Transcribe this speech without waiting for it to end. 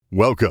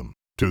Welcome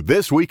to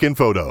This Week in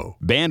Photo.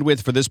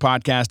 Bandwidth for this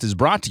podcast is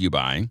brought to you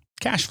by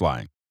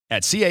CacheFly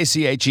at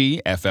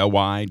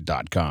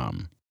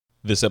CACHEFLY.com.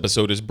 This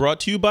episode is brought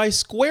to you by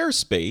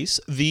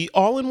Squarespace, the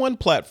all-in-one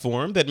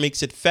platform that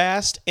makes it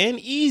fast and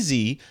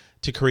easy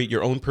to create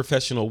your own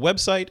professional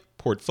website,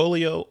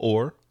 portfolio,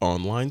 or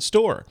online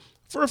store.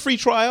 For a free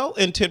trial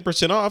and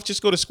 10% off,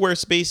 just go to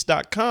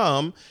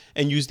squarespace.com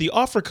and use the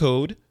offer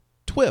code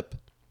TWIP.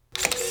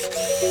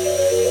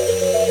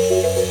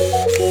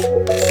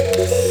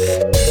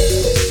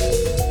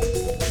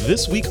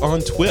 This week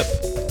on TWIP,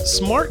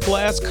 smart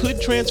glass could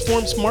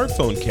transform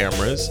smartphone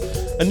cameras.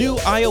 A new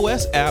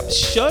iOS app,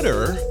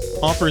 Shutter,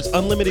 offers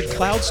unlimited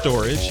cloud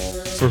storage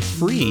for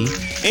free,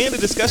 and a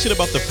discussion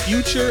about the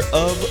future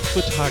of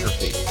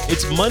photography.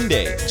 It's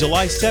Monday,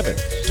 July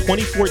 7th,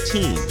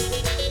 2014,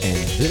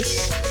 and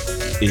this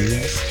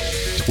is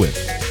TWIP.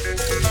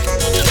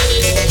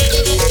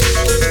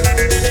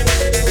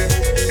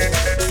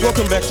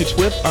 Welcome back to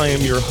TWIP. I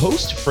am your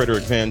host,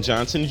 Frederick Van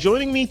Johnson.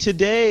 Joining me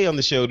today on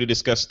the show to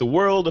discuss the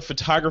world of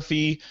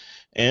photography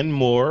and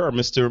more are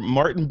Mr.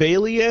 Martin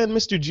Bailey and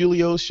Mr.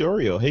 Julio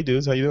Sciorio. Hey,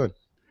 dudes, how you doing?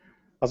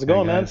 How's it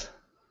going, man?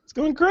 It's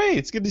going great.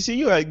 It's good to see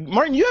you.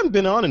 Martin, you haven't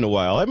been on in a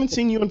while. I haven't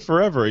seen you in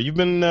forever. You've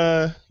been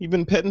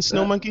petting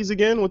snow monkeys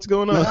again? What's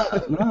going on?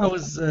 No,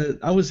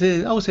 I was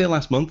here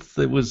last month.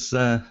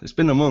 It's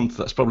been a month.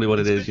 That's probably what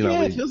it is.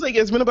 It feels like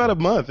it's been about a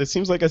month. It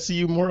seems like I see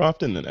you more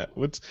often than that.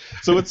 What's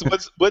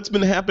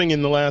been happening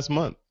in the last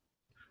month?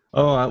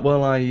 Oh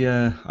well, I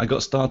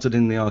got started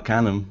in the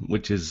Arcanum,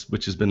 which has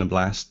been a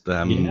blast.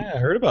 I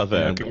heard about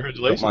that.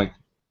 Congratulations.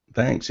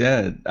 Thanks.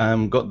 Yeah,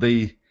 got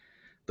the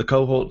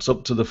cohorts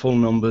up to the full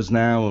numbers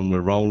now, and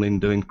we're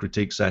rolling, doing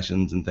critique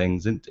sessions and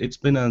things. It's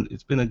been a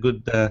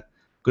good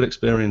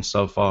experience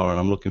so far, and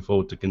I'm looking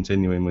forward to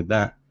continuing with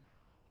that.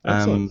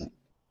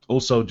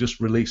 Also, just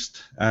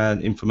released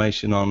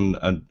information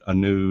on a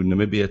new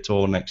Namibia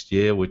tour next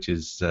year, which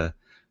is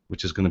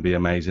going to be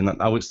amazing.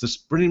 It's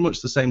pretty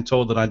much the same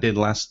tour that I did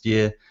last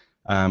year,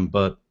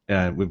 but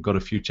we've got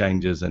a few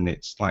changes, and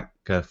it's like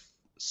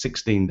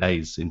 16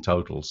 days in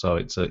total, so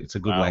it's a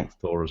good length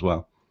tour as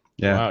well.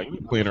 Yeah. Wow, you've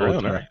been playing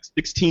around. All right.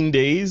 16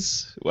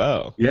 days.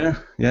 Wow. Yeah.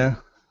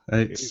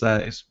 It's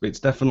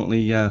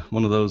definitely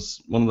one of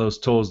those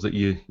tours that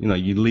you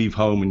leave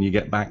home and you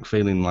get back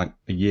feeling like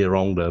a year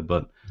older,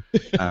 but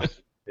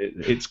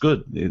it's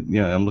good.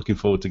 I'm looking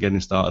forward to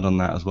getting started on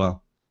that as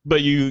well.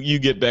 But you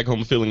get back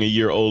home feeling a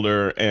year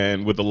older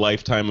and with a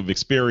lifetime of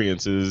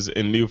experiences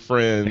and new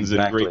friends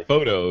and great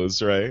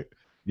photos, right?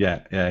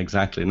 Yeah,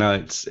 exactly. No,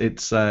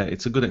 it's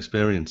a good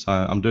experience.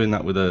 I'm doing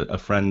that with a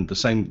friend, the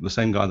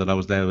same guy that I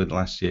was there with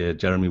last year,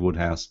 Jeremy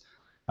Woodhouse,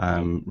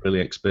 really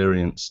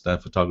experienced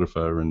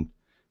photographer, and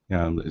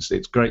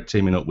it's great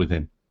teaming up with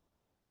him.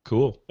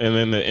 Cool. And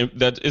then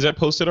is that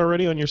posted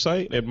already on your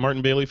site at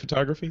Martin Bailey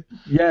Photography?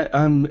 Yeah,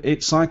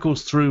 it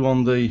cycles through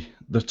on the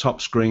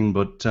top screen,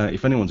 but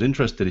if anyone's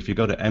interested, if you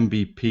go to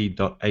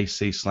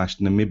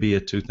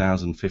mbp.ac/Namibia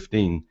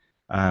 2015.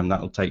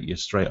 That'll take you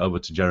straight over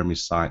to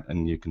Jeremy's site,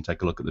 and you can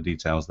take a look at the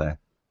details there.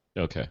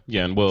 Okay.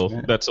 Yeah, and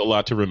that's a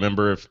lot to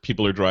remember if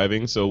people are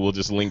driving, so we'll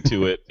just link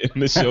to it in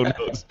the show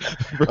notes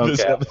for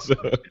this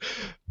episode.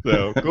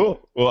 So,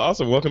 cool. Well,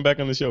 awesome. Welcome back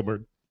on the show,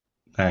 Bird.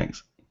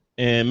 Thanks.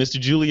 And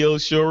Mr. Julio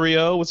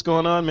Sciorio, what's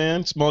going on,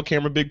 man?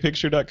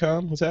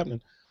 Smallcamerabigpicture.com. What's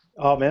happening?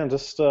 Oh, man,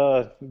 just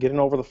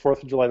getting over the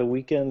 4th of July, the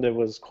weekend. It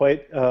was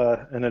quite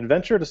an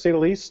adventure, to say the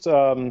least.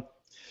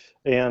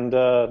 And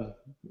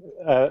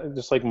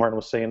just like Martin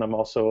was saying, I'm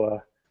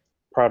also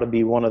proud to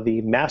be one of the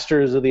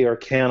masters of the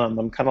Arcanum.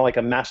 I'm kind of like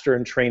a master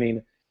in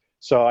training.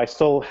 So I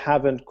still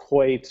haven't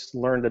quite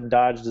learned to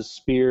dodge the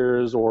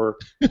spears or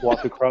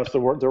walk across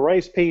the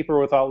rice paper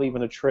without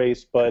leaving a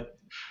trace, but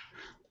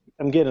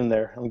I'm getting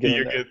there. You're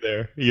getting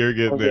there.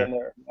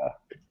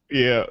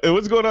 Yeah. And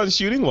what's going on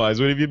shooting-wise?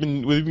 What have you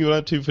been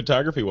up to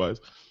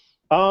photography-wise?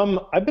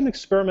 I've been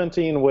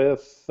experimenting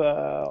with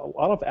a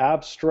lot of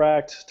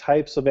abstract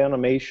types of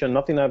animation.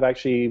 Nothing I've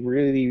actually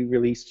really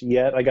released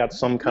yet. I got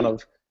some kind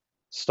of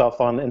stuff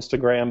on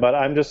Instagram, but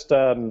I'm just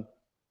I'm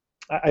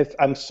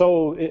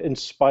so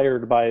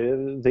inspired by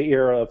the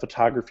era of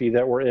photography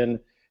that we're in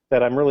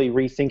that I'm really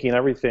rethinking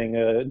everything.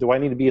 Do I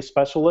need to be a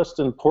specialist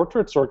in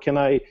portraits, or can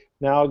I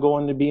now go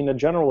into being a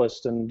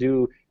generalist and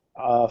do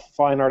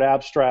fine art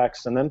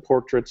abstracts and then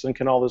portraits, and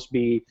can all this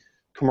be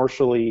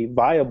commercially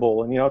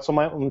viable? And so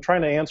I'm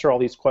trying to answer all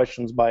these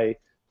questions by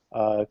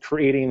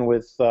creating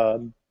with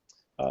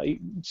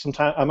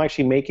sometimes I'm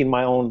actually making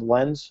my own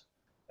lens,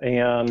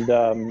 and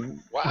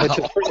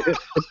which is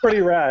it's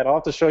pretty rad. I'll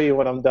have to show you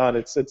when I'm done.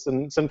 It's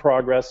in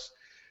progress,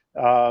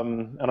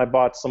 and I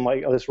bought some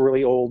this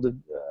really old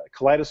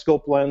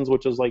kaleidoscope lens,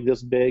 which is like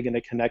this big, and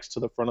it connects to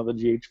the front of the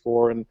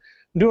GH4, and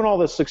I'm doing all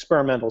this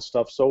experimental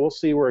stuff. So we'll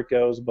see where it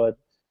goes, but.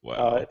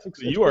 Wow.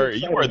 You are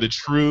the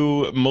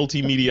true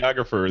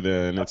multimediographer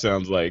then, it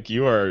sounds like.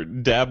 You are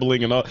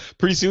dabbling in all.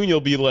 Pretty soon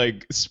you'll be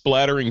like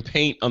splattering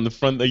paint on the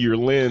front of your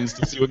lens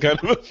to see what kind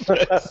of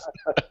effects.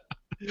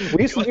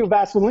 We used to do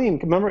Vaseline.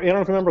 Remember? You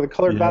don't remember the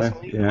colored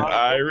Vaseline? Yeah.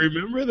 I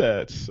remember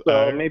that.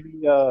 So maybe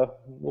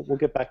we'll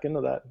get back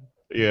into that.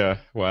 Yeah.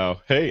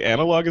 Wow. Hey,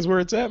 analog is where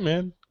it's at,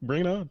 man.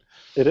 Bring it on.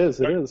 It is.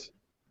 It is.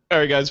 All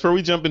right, guys, before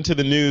we jump into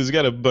the news, we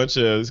got a bunch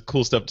of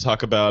cool stuff to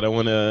talk about. I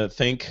want to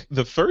thank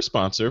the first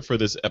sponsor for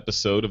this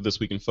episode of This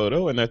Week in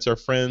Photo, and that's our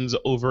friends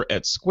over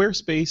at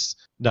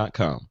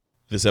Squarespace.com.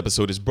 This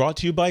episode is brought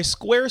to you by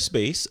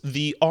Squarespace,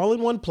 the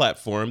all-in-one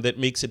platform that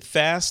makes it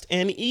fast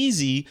and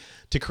easy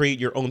to create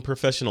your own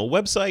professional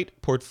website,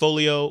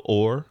 portfolio,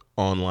 or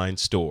online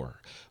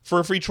store. For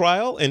a free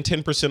trial and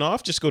 10%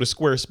 off, just go to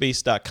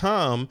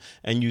squarespace.com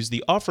and use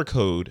the offer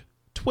code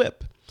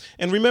TWIP.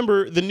 And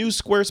remember, the new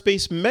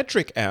Squarespace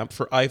Metric app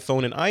for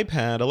iPhone and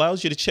iPad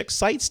allows you to check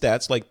site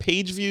stats like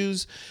page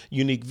views,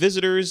 unique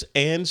visitors,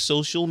 and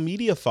social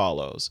media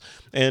follows.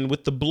 And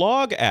with the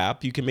blog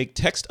app, you can make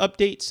text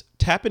updates,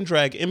 tap and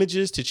drag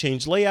images to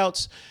change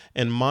layouts,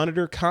 and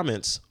monitor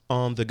comments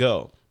on the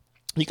go.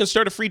 You can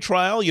start a free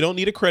trial. You don't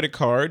need a credit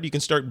card. You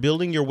can start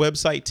building your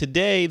website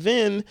today.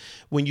 Then,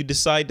 when you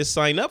decide to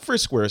sign up for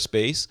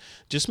Squarespace,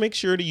 just make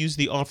sure to use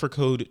the offer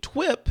code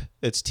TWIP,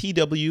 that's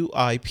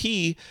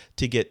TWIP,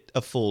 to get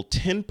a full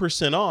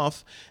 10%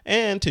 off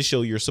and to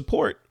show your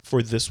support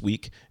for This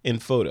Week in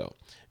Photo.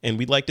 And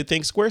we'd like to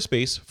thank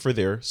Squarespace for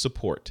their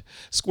support.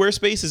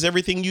 Squarespace is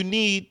everything you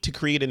need to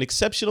create an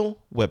exceptional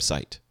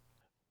website.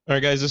 All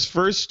right, guys, this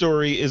first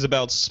story is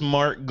about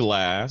smart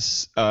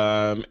glass,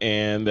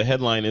 and the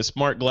headline is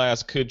Smart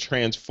Glass Could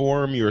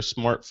Transform Your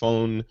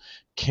Smartphone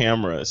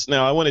Cameras.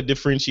 Now, I want to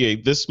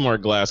differentiate this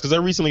smart glass because I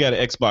recently got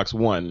an Xbox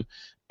One,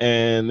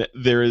 and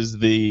there is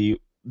the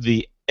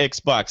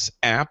Xbox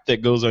app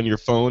that goes on your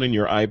phone and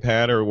your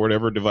iPad or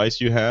whatever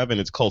device you have, and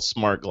it's called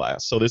Smart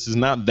Glass. So this is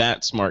not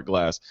that smart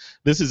glass.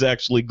 This is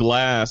actually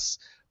glass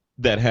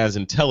that has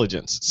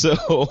intelligence.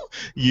 So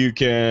you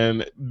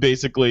can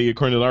basically,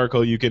 according to the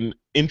article, you can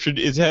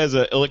it has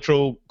an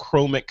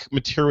electrochromic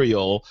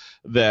material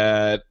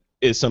that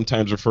is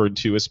sometimes referred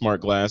to as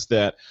smart glass,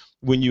 that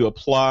when you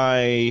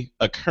apply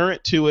a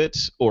current to it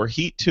or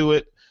heat to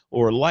it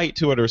or light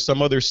to it or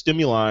some other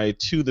stimuli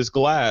to this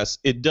glass,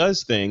 it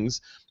does things.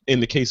 In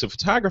the case of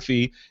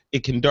photography,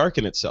 it can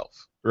darken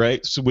itself,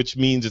 right? So which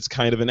means it's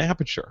kind of an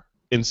aperture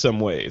in some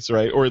ways,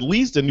 right? Or at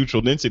least a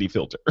neutral density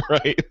filter,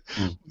 right?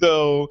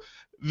 So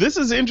this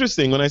is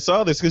interesting when I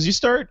saw this, because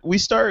we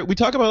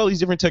talk about all these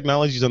different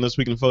technologies on This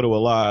Week in Photo a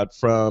lot,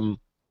 from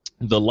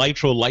the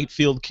Lytro light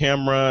field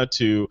camera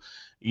to,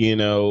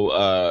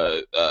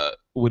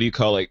 what do you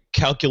call it,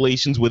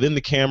 calculations within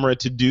the camera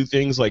to do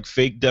things like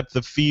fake depth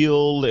of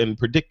field and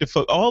predictive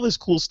all this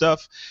cool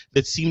stuff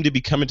that seemed to be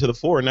coming to the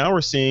fore. Now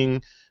we're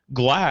seeing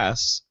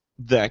glass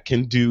that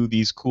can do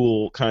these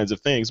cool kinds of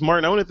things.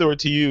 Martin, I want to throw it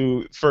to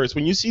you first.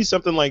 When you see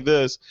something like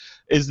this,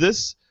 is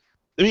this,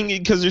 I mean,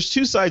 because there's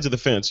two sides of the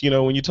fence.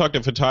 When you talk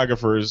to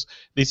photographers,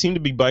 they seem to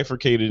be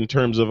bifurcated in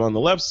terms of, on the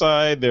left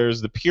side,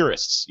 there's the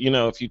purists.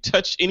 If you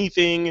touch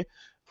anything,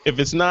 if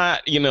it's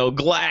not,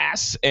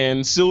 glass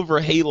and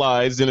silver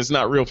halides, then it's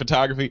not real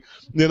photography.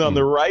 Then on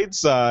the right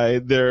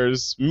side,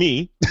 there's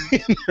me.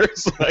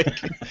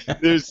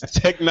 there's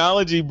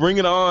technology. Bring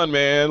it on,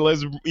 man.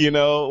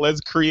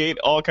 Let's create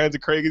all kinds of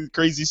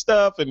crazy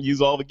stuff and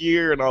use all the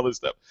gear and all this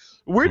stuff.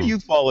 Where do you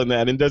fall in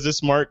that? And does this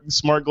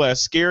smart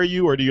glass scare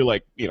you, or do you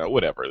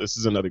whatever? This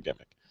is another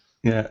gimmick.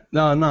 Yeah,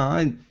 no,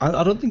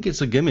 I don't think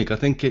it's a gimmick. I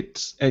think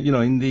it's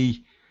in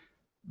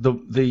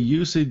the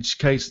use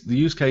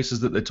cases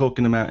that they're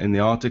talking about in the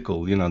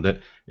article, that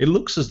it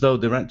looks as though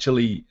they're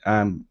actually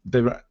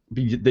they're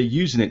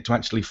using it to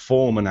actually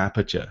form an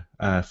aperture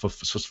for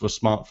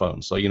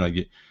smartphones. So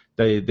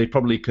they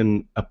probably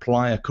can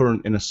apply a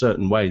current in a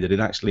certain way that it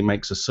actually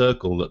makes a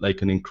circle that they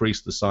can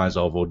increase the size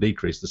of or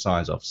decrease the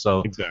size of.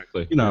 So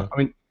exactly, I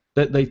mean,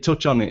 they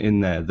touch on it in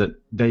there that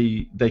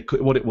they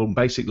could, what it will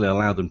basically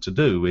allow them to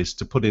do is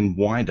to put in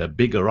wider,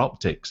 bigger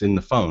optics in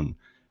the phone.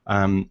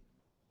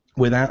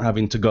 Without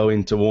having to go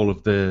into all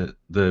of the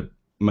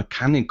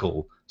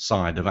mechanical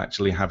side of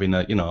actually having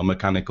a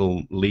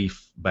mechanical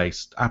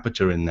leaf-based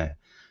aperture in there.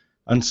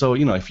 And so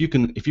if you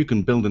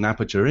can build an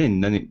aperture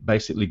in, then it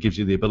basically gives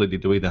you the ability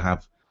to either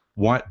have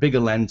bigger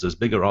lenses,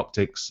 bigger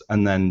optics,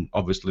 and then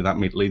obviously that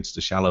leads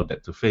to shallow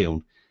depth of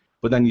field.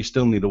 But then you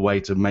still need a way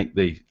to make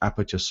the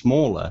aperture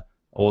smaller,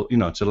 or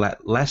to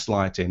let less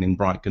light in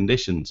bright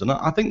conditions. And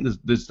I think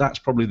that's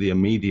probably the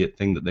immediate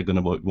thing that they're going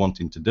to be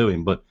wanting to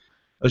do. But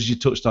as you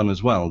touched on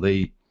as well,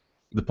 the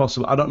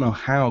possible, I don't know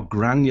how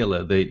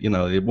granular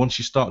once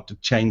you start to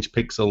change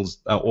pixels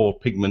or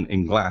pigment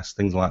in glass,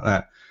 things like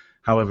that,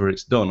 however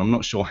it's done, I'm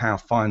not sure how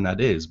fine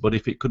that is. But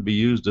if it could be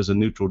used as a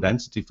neutral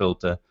density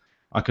filter,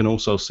 I can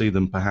also see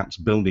them perhaps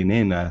building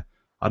in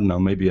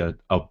maybe a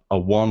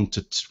 1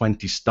 to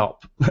 20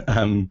 stop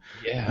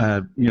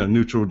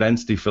neutral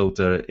density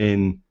filter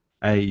in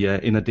a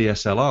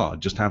DSLR.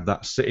 Just have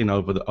that sitting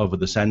over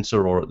the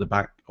sensor or at the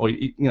back, or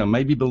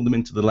maybe build them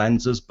into the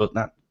lenses, but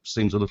that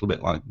seems a little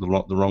bit like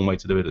the wrong way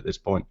to do it at this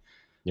point.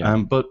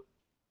 But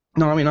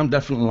no, I mean, I'm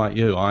definitely like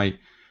you. I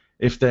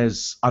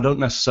don't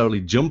necessarily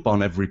jump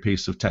on every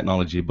piece of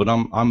technology, but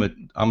I'm a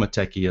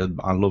techie.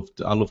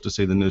 I love to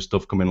see the new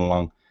stuff coming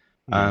along.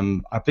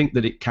 I think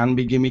that it can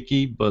be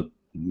gimmicky, but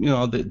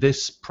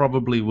this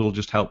probably will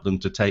just help them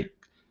to take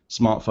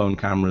smartphone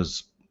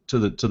cameras to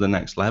the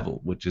next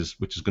level, which is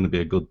going to be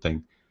a good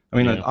thing. I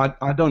mean, yeah.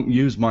 I don't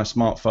use my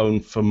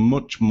smartphone for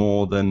much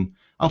more than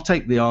I'll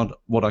take the odd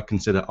what I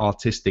consider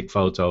artistic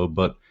photo,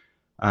 but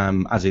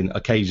as in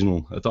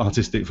occasional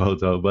artistic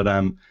photo. But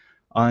I'm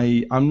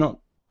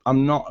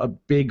not a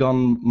big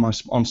on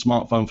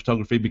smartphone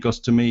photography, because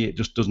to me it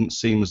just doesn't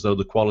seem as though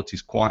the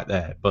quality's quite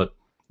there. But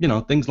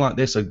things like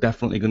this are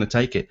definitely going to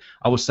take it.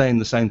 I was saying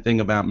the same thing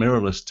about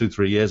mirrorless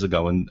 2-3 years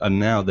ago, and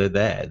now they're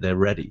there, they're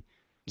ready.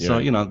 Yeah.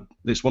 So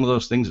it's one of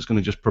those things that's going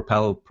to just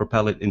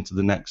propel it into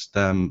the next,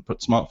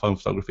 put smartphone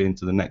photography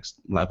into the next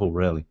level,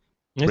 really.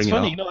 It's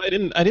funny,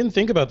 I didn't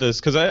think about this,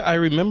 because I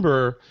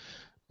remember,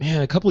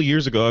 man, a couple of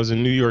years ago I was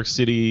in New York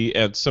City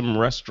at some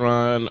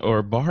restaurant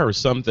or bar or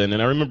something,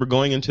 and I remember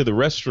going into the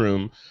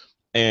restroom,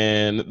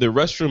 and the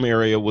restroom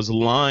area was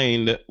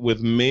lined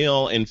with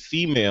male and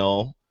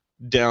female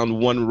down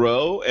one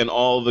row, and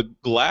all the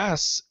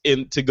glass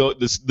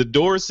the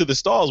doors to the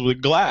stalls were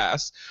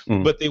glass,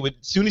 but they would,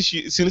 as soon as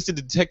it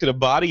detected a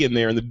body in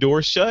there and the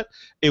door shut,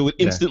 it would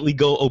instantly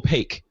go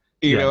opaque.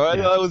 I thought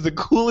that was the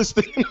coolest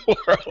thing in the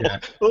world. Yeah.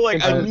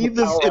 Like, I need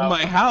this in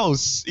my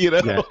house.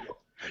 Yeah.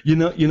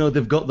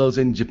 They've got those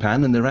in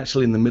Japan, and they're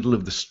actually in the middle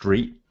of the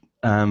street.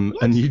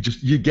 And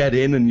you get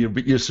in, and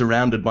you're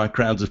surrounded by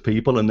crowds of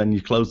people, and then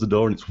you close the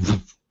door, and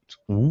it's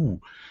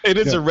ooh. And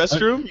it's a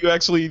restroom? You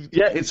actually...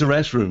 Yeah, it's a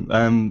restroom.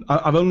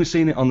 I've only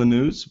seen it on the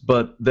news,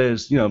 but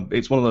there's,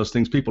 it's one of those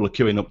things, people are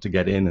queuing up to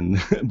get in,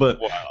 and but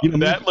wow.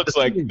 That looks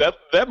like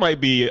that might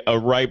be a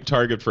ripe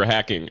target for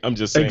hacking. I'm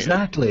just saying.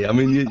 Exactly. I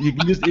mean, you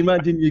can just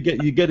imagine you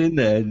get in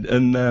there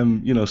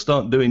and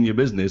start doing your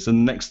business,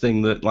 and next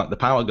thing that, like, the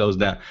power goes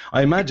down.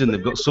 I imagine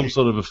they've got some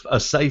sort of a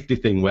safety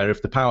thing where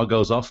if the power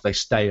goes off, they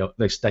stay dark,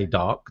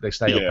 they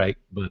stay opaque.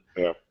 But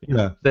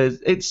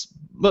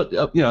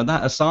that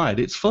aside,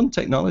 it's fun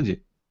technology.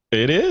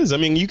 It is. I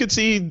mean, you could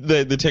see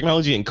the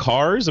technology in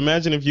cars.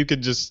 Imagine if you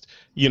could just,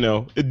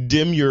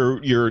 dim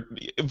your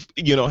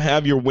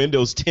have your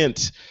windows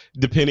tint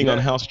depending on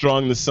how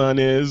strong the sun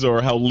is or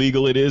how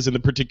legal it is in the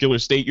particular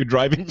state you're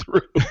driving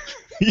through.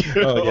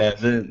 Oh yeah,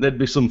 there'd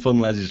be some fun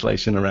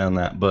legislation around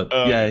that. But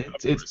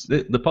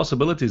the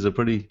possibilities are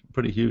pretty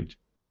huge.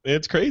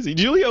 It's crazy.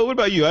 Julia, what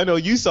about you? I know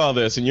you saw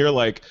this and you're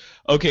like,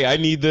 okay, I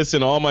need this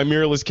in all my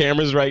mirrorless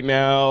cameras right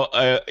now.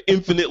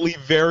 Infinitely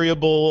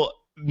variable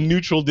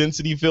neutral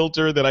density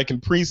filter that I can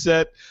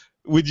preset.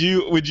 Would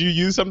you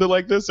use something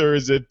like this, or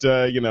is it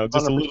just 100%. A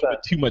little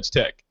bit too much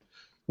tech?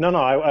 No,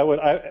 I would.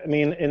 I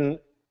mean,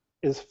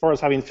 as far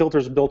as having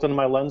filters built into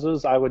my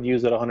lenses, I would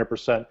use it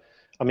 100%.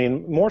 I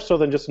mean, more so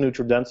than just a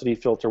neutral density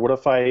filter. What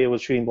if I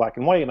was shooting black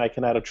and white and I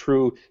can add a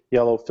true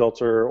yellow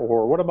filter,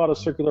 or what about a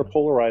circular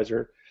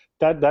polarizer?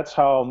 That's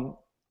how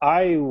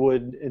I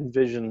would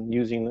envision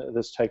using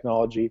this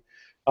technology.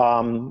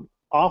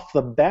 Off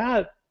the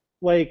bat,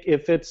 like,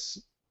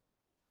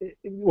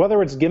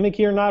 whether it's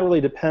gimmicky or not really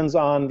depends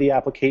on the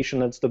application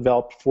that's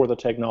developed for the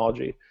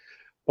technology.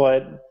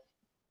 But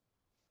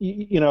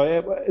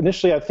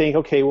initially I think,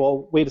 okay,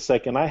 well, wait a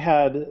second. I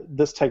had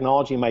this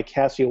technology in my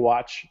Casio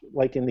watch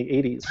like in the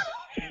 80s,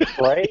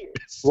 right?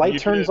 Light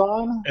turns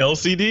on.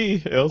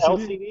 LCD.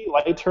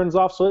 Light turns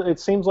off. So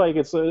it seems like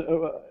it's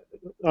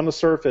on the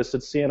surface.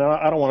 It's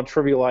I don't want to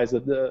trivialize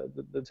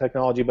the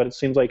technology, but it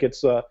seems like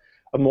it's a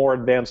more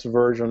advanced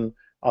version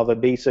of a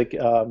basic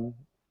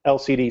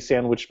LCD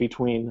sandwiched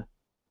between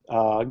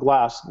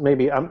glass.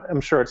 Maybe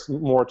I'm sure it's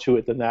more to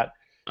it than that.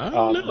 I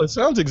don't know. It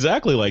sounds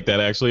exactly like that,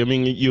 actually. I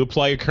mean, you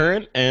apply a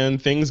current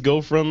and things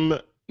go from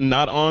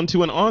not on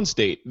to an on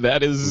state.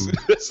 That is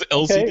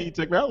LCD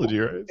technology,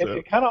 right? So.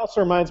 It kind of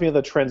also reminds me of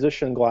the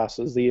transition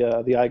glasses,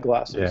 the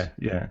eyeglasses.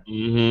 Yeah.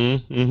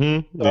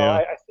 Mm-hmm. So yeah.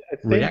 I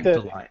think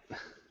Reactor light.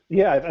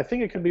 Yeah, I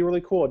think it could be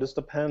really cool. It just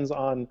depends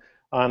on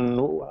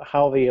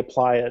how they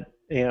apply it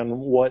and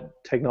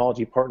what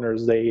technology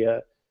partners they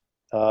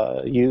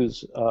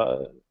use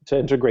to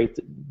integrate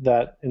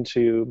that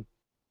into,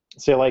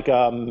 say, like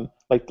a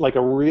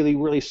really,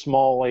 really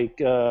small, like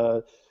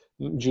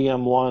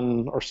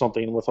GM1 or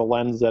something with a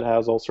lens that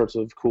has all sorts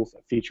of cool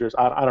features.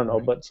 I don't know,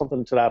 but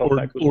something to that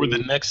effect. Or the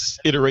next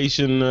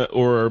iteration,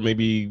 or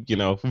maybe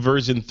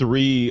version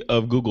 3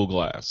 of Google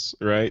Glass,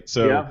 right?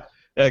 So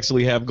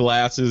actually have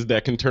glasses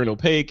that can turn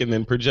opaque and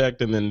then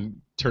project and then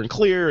turn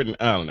clear, and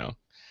I don't know.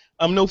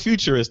 I'm no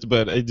futurist,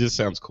 but it just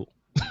sounds cool.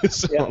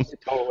 So, yeah,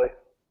 totally.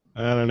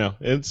 I don't know.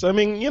 There's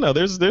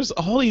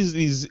all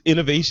these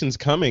innovations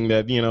coming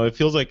that, it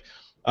feels like,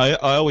 I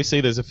always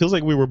say this, it feels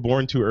like we were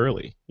born too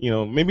early.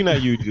 Maybe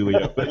not you,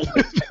 Julia, but it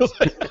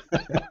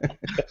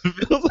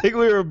feels like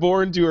we were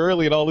born too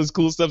early and all this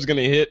cool stuff's going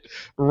to hit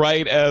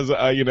right as,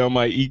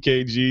 my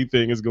EKG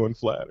thing is going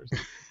flat or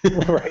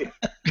something. Right.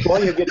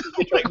 Well, you'll get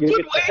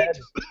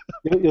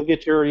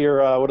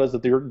your what is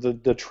it?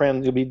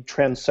 You'll be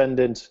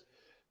transcendent.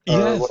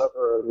 Or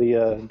whatever,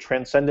 the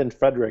Transcendent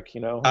Frederick,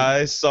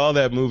 I saw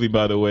that movie,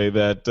 by the way,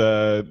 that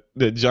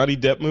the Johnny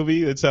Depp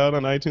movie that's out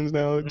on iTunes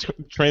now,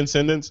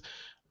 Transcendence.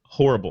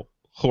 Horrible.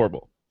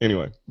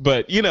 Anyway,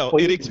 but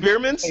it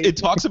experiments. It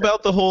talks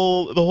about the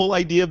whole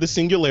idea of the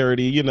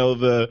singularity.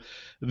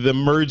 The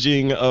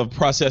merging of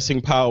processing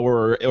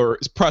power or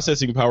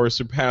processing power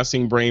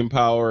surpassing brain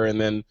power, and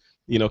then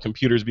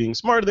computers being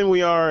smarter than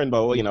we are, and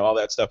all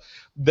that stuff.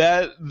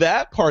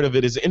 That part of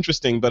it is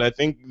interesting, but I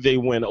think they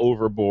went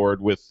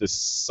overboard with the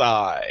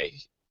psi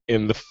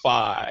and the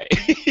phi.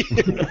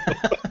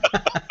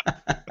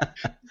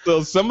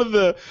 So some of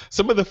the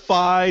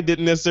phi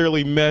didn't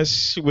necessarily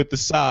mesh with the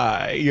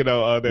psi,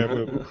 on that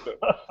movie.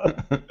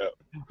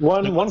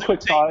 One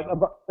quick thought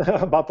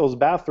about those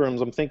bathrooms.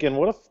 I'm thinking,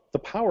 what if the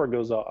power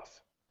goes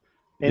off?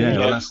 And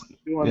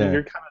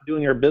you're kind of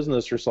doing your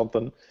business or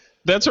something.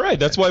 That's right.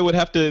 That's why it would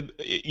have to,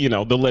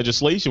 the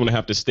legislation would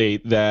have to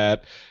state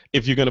that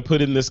if you're going to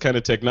put in this kind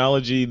of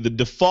technology, the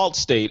default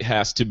state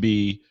has to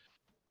be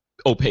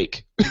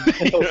opaque.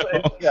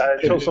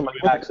 Until somebody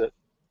hacks it.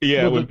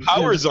 Yeah, when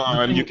power's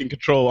on, you can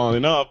control on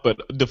and off,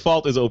 but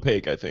default is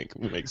opaque, I think.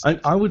 Makes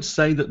sense. I would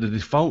say that the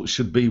default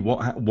should be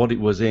what it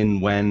was in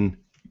when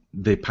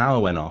the power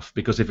went off,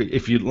 because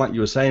if you, like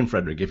you were saying,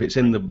 Frederick, if it's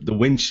in the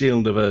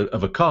windshield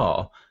of a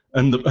car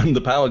and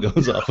the power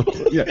goes off,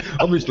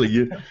 obviously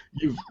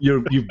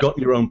you've got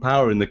your own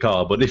power in the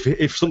car, but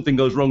if something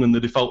goes wrong and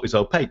the default is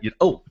opaque,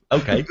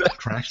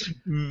 crash.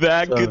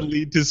 That could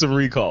lead to some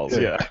recalls.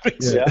 Yeah.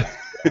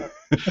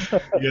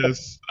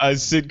 Yes, I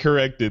sit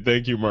corrected.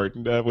 Thank you,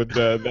 Martin. That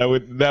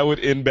would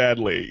end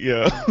badly.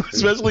 Yeah,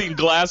 especially in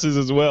glasses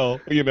as well.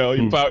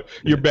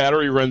 Your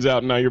battery runs out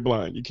and now you're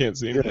blind. You can't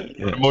see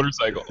anything. On a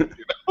motorcycle.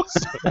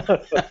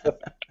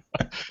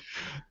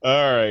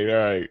 All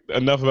right.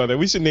 Enough about that.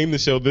 We should name the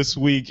show This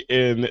Week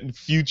in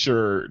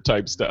Future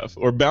type stuff,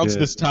 or bounce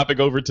this topic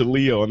over to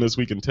Leo on This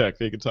Week in Tech.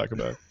 They can talk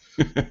about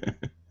it.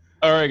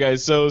 All right,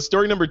 guys. So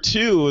story number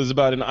 2 is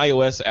about an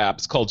iOS app.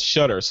 It's called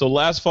Shutter. So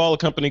last fall, a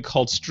company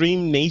called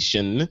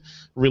StreamNation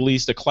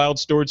released a cloud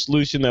storage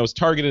solution that was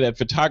targeted at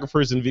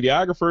photographers and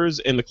videographers,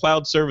 and the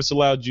cloud service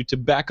allowed you to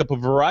back up a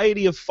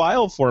variety of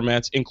file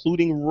formats,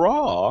 including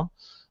RAW,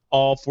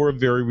 all for a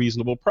very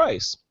reasonable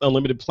price.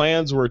 Unlimited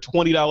plans were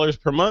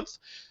 $20 per month.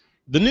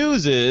 The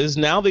news is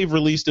now they've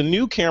released a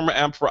new camera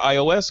app for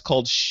iOS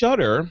called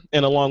Shutter,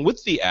 and along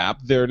with the app,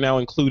 they're now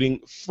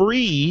including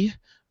free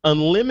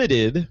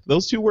unlimited,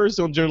 those two words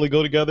don't generally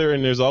go together,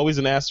 and there's always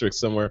an asterisk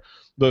somewhere,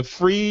 but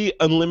free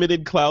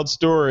unlimited cloud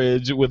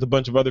storage with a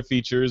bunch of other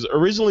features.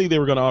 Originally, they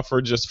were going to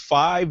offer just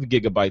 5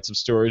 gigabytes of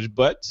storage,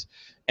 but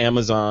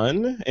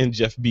Amazon and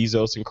Jeff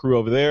Bezos and crew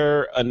over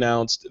there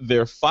announced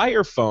their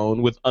Fire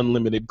Phone with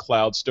unlimited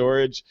cloud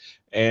storage,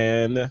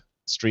 and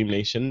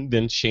StreamNation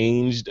then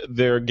changed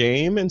their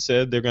game and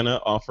said they're going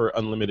to offer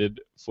unlimited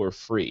for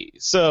free.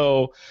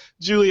 So,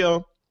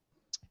 Julio,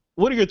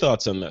 what are your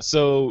thoughts on this?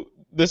 So,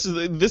 this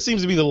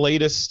seems to be the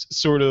latest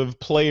sort of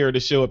player to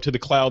show up to the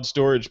cloud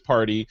storage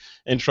party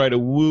and try to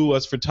woo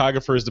us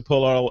photographers to put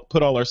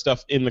all our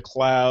stuff in the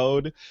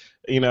cloud.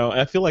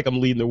 I feel like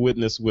I'm leading the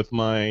witness with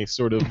my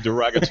sort of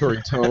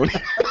derogatory tone.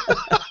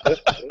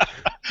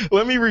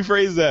 Let me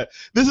rephrase that.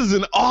 This is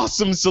an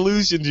awesome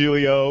solution,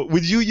 Julio.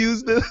 Would you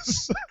use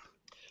this?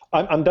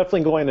 I'm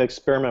definitely going to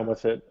experiment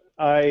with it.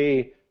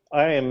 I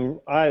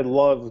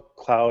love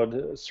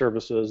cloud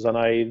services, and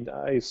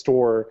I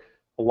store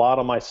a lot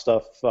of my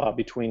stuff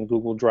between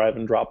Google Drive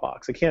and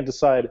Dropbox. I can't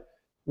decide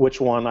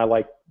which one I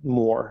like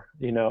more.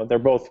 They're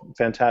both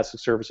fantastic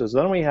services.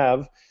 Then we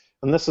have,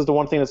 and this is the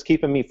one thing that's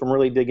keeping me from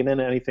really digging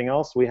into anything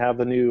else, we have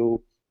the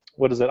new,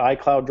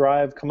 iCloud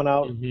Drive coming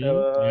out in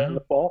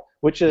the fall,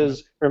 which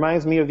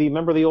reminds me of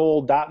remember the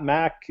old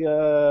 .Mac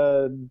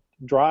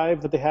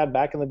drive that they had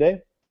back in the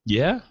day?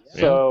 Yeah.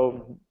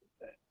 So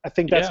I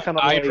think that's kind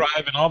of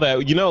iDrive and all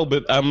that,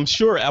 but I'm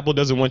sure Apple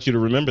doesn't want you to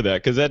remember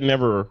that because that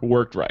never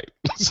worked right.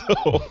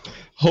 So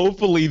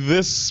hopefully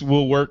this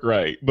will work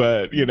right,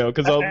 but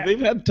because they've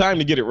had time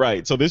to get it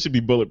right, so this should be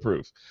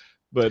bulletproof.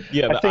 But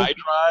yeah, the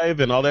iDrive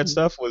and all that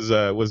stuff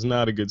was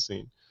not a good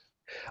scene.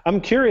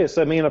 I'm curious.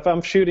 I mean, if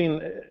I'm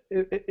shooting,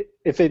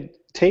 if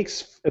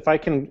I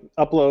can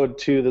upload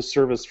to the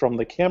service from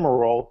the camera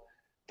roll,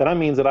 then that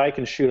means that I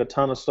can shoot a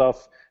ton of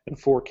stuff in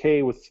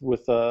 4K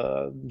with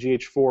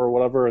GH4 or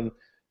whatever, and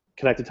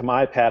connect it to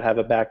my iPad, have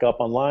it back up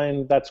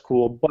online. That's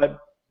cool. But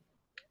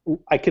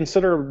I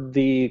consider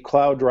the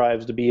cloud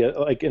drives to be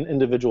like an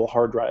individual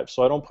hard drive,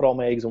 so I don't put all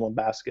my eggs in one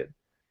basket.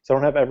 So I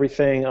don't have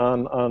everything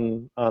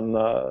on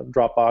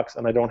Dropbox,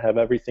 and I don't have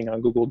everything on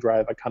Google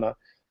Drive. I kind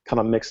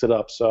of mix it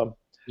up. So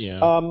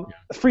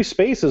free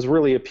space is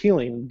really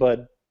appealing,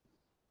 but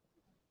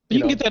you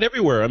can get that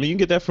everywhere. I mean, you can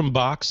get that from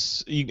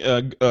Box.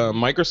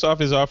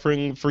 Microsoft is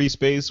offering free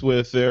space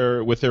with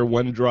their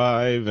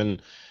OneDrive,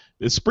 and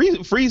it's free.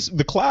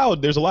 The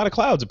cloud. There's a lot of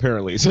clouds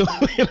apparently, so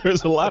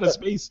there's a lot of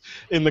space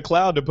in the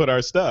cloud to put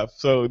our stuff.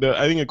 So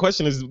I think the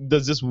question is,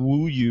 does this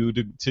woo you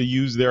to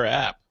use their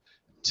app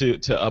to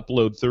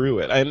upload through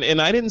it?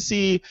 And I didn't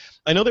see.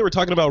 I know they were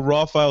talking about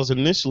RAW files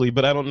initially,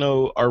 but I don't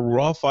know, are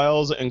RAW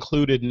files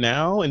included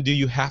now? And do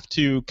you have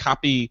to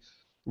copy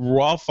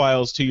RAW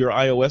files to your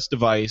iOS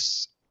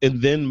device and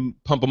then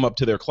pump them up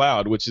to their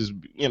cloud? Which is,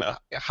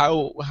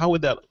 how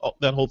would that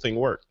whole thing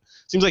work?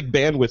 seems like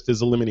bandwidth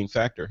is a limiting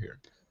factor here.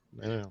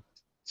 I don't know.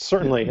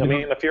 Certainly. I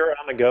mean, if you're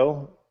on the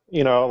go,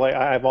 like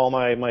I have all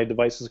my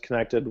devices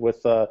connected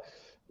with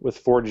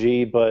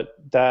 4G, but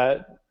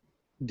that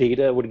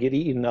data would get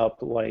eaten up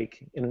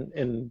like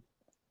in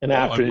an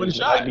afternoon. One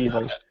shot.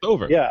 It's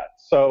over. Yeah.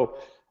 So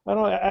I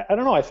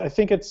don't know. I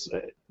think it's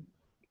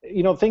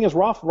the thing is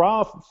raw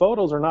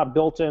photos are not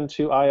built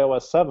into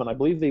iOS 7. I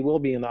believe they will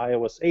be in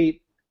iOS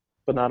 8,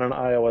 but not in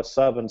iOS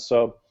 7.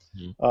 So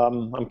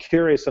I'm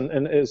curious,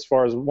 and as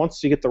far as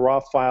once you get the raw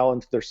file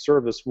into their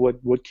service,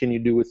 what can you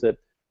do with it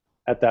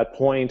at that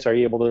point? Are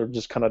you able to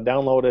just kind of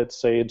download it,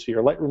 say, into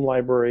your Lightroom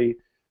library?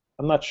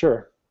 I'm not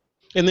sure.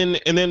 And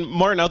then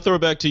Martin, I'll throw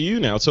it back to you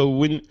now.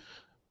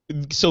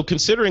 So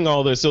considering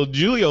all this, so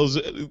Julio's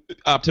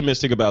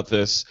optimistic about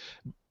this.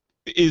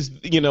 Is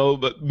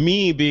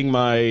me being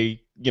my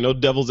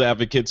devil's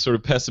advocate sort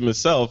of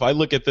pessimist self, I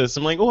look at this,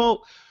 I'm like,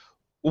 well,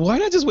 why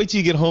not just wait till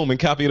you get home and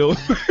copy it over?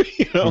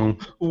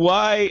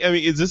 Why? I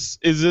mean, is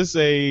this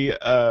a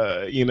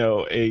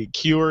a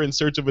cure in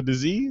search of a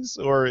disease,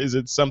 or is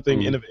it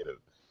something innovative?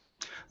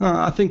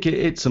 I think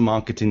it's a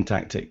marketing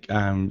tactic.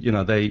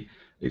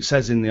 It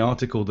says in the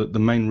article that the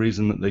main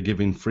reason that they're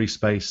giving free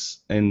space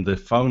in the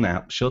phone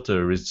app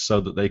Shutter is so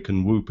that they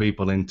can woo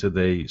people into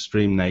the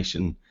Stream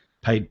Nation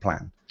paid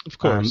plan. Of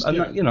course,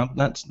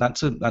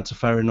 that's a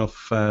fair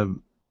enough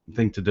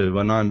thing to do,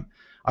 and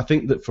I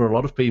think that for a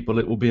lot of people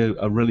it'll be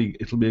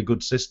a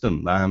good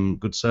system,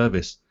 good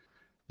service.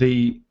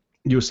 You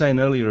were saying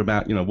earlier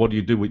about what do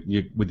you do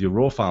with your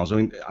raw files? I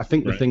mean, I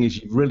think the thing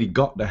is you've really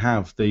got to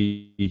have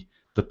the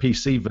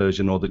PC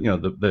version or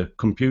the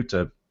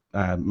computer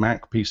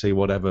Mac PC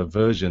whatever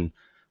version,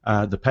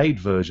 the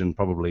paid version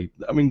probably.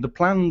 I mean the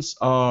plans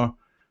are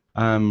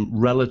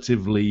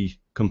relatively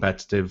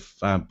competitive,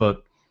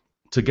 but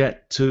to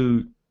get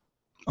to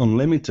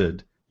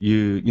unlimited,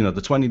 the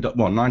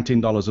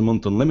 $19 a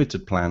month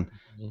unlimited plan.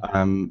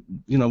 When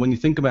you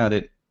think about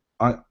it,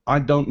 I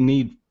don't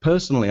need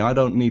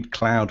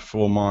cloud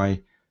for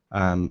my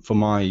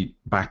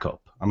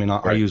backup. I mean,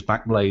 I use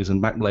Backblaze,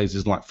 and Backblaze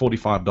is like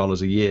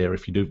 $45 a year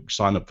if you do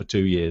sign up for 2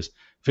 years,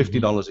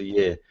 $50 a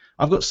year.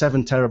 I've got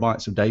 7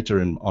 terabytes of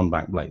data on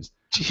Backblaze.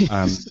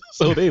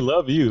 So they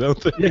love you,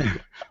 don't they? Yeah.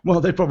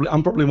 Well,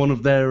 I'm probably one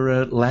of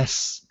their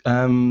less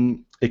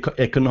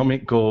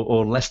economic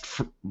or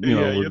less.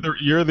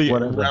 You're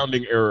the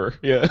rounding error.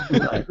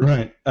 Yeah.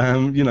 Right.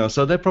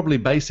 So they're probably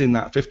basing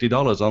that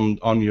 $50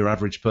 on your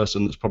average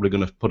person that's probably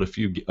going to put a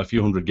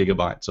few hundred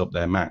gigabytes up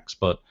there max.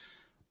 But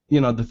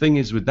the thing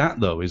is with that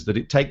though is that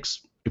it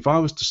takes. If I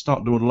was to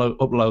start to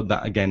upload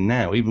that again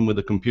now, even with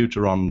a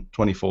computer on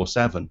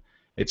 24/7.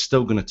 It's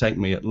still going to take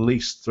me at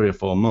least 3 or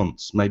 4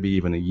 months, maybe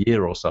even a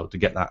year or so, to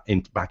get that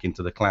back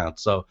into the cloud.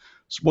 So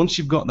once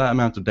you've got that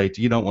amount of data,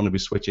 you don't want to be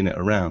switching it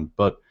around.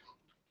 But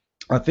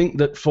I think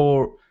that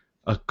for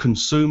a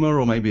consumer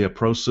or maybe a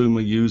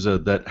prosumer user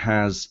that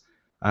has,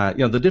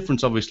 the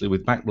difference obviously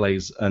with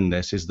Backblaze and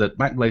this is that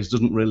Backblaze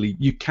doesn't really,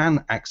 you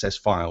can access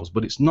files,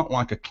 but it's not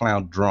like a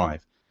cloud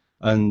drive.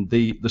 And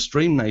the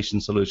Stream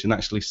Nation solution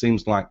actually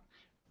seems like,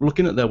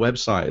 looking at their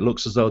website, it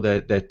looks as though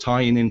they're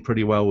tying in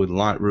pretty well with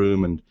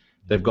Lightroom, and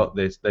they've got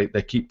this.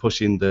 They keep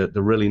pushing the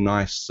really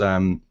nice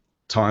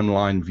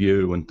timeline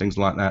view and things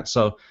like that.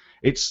 So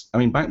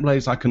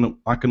Backblaze, I can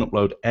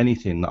upload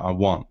anything that I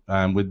want.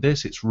 With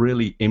this, it's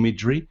really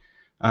imagery.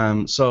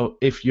 So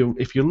if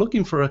you're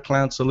looking for a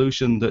cloud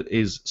solution that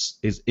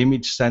is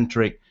image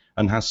centric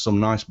and has some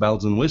nice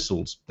bells and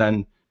whistles,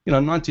 then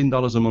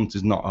 $19 a month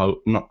is not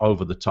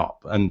over the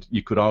top. And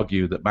you could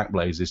argue that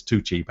Backblaze is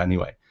too cheap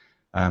anyway.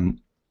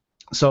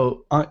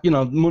 So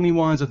money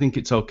wise, I think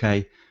it's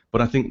okay. But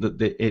I think that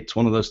it's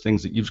one of those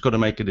things that you've just got to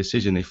make a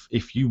decision.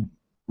 If you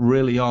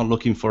really are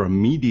looking for a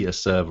media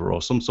server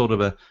or some sort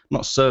of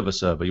not server,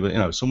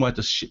 somewhere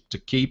to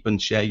keep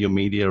and share your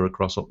media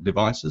across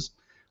devices,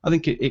 I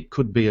think it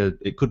could be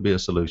a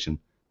solution.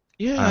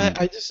 Yeah,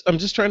 I'm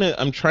trying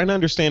to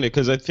understand it,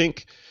 because I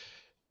think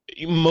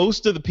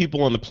most of the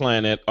people on the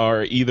planet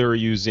are either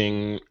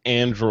using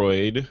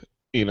Android,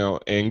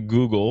 and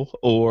Google,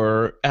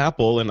 or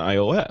Apple and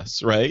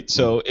iOS, right?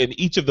 So, and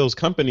each of those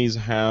companies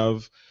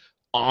have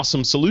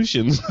awesome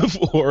solutions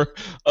for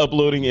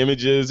uploading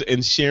images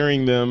and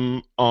sharing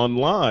them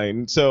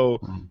online. So,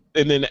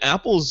 and then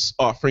Apple's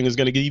offering is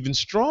going to get even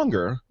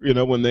stronger,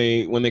 when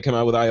they come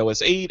out with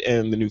iOS 8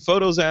 and the new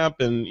Photos app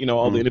and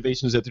all the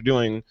innovations that they're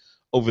doing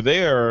over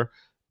there.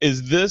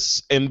 Is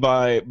this, and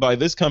by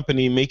this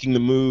company making the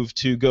move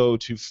to go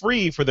to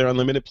free for their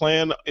unlimited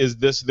plan, is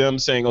this them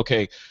saying,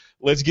 okay,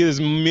 let's get as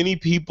many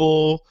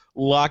people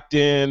locked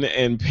in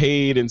and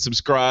paid and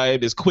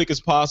subscribed as quick as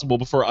possible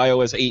before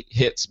iOS 8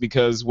 hits,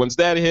 because once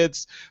that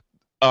hits,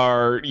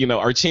 our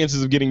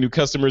chances of getting new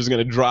customers is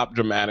going to drop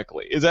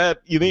dramatically. Is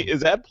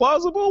that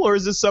plausible, or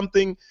is this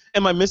something?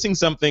 Am I missing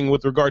something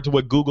with regard to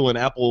what Google and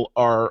Apple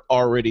are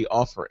already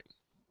offering?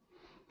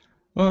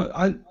 Well,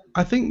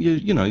 I think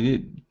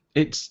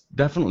it's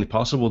definitely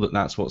possible that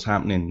that's what's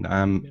happening.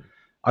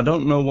 I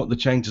don't know what the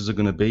changes are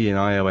going to be in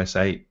iOS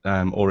 8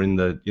 or in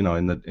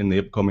the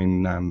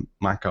upcoming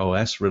Mac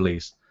OS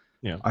release,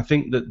 Yeah. I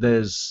think that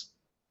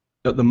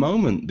at the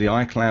moment, the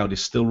iCloud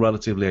is still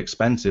relatively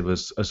expensive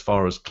as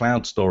far as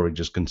cloud storage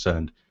is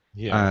concerned.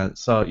 Yeah.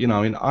 So, I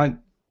mean,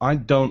 I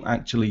don't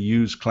actually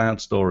use cloud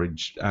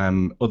storage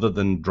other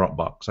than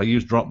Dropbox. I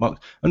use Dropbox,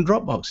 and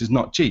Dropbox is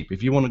not cheap.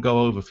 If you want to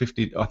go over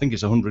 50, I think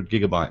it's 100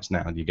 gigabytes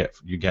now.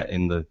 You get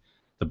in the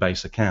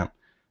base account.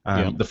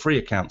 The free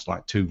account's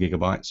like 2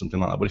 gigabytes, something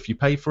like that. But if you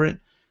pay for it,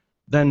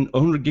 then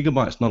 100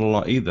 gigabytes not a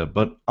lot either.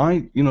 But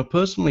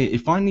personally,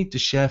 if I need to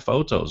share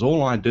photos,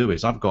 all I do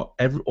is I've got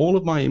all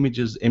of my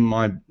images in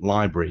my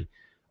library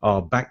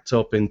are backed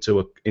up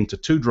into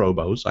 2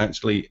 Drobos. I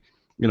actually,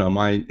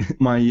 my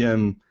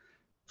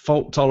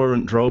fault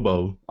tolerant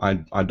Drobo,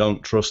 I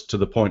don't trust to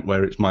the point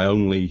where it's my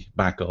only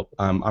backup.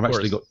 I've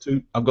actually got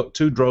two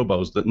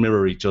Drobos that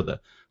mirror each other.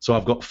 So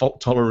I've got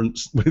fault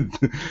tolerance with,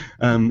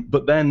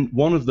 but then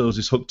one of those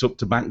is hooked up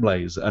to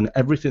Backblaze, and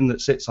everything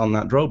that sits on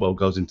that Drobo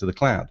goes into the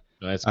cloud.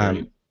 That's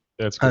great.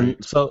 That's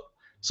great.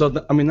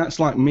 And I mean, that's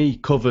like me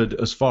covered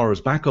as far as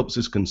backups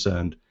is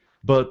concerned.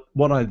 But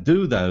what I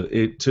do though,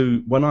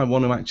 when I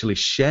want to actually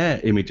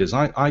share images,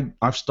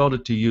 I've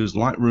started to use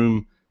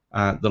Lightroom,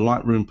 the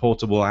Lightroom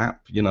portable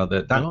app.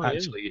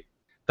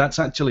 That's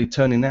actually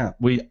turning out.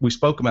 We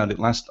spoke about it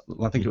I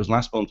think it was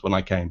last month when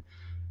I came.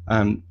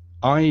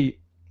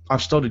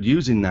 I've started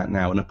using that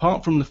now, and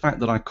apart from the fact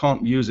that I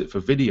can't use it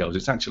for videos,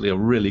 it's actually a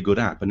really good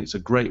app, and it's a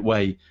great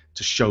way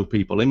to show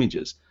people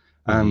images.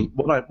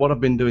 What I've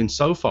been doing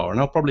so far, and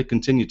I'll probably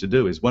continue to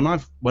do, is when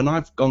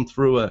I've gone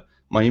through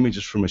my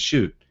images from a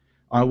shoot,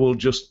 I will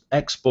just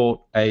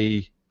export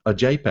a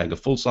JPEG, a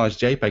full-size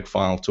JPEG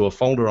file, to a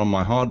folder on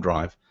my hard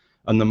drive,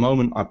 and the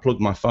moment I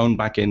plug my phone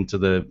back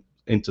into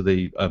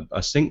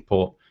a sync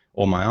port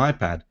or my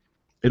iPad,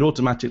 it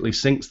automatically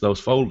syncs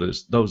those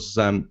folders, those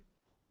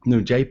new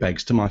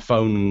JPEGs, to my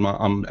phone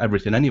and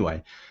everything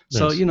anyway.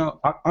 Nice. So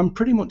I'm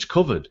pretty much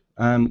covered.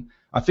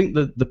 I think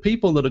that the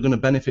people that are going to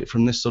benefit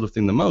from this sort of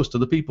thing the most are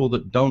the people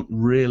that don't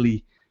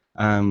really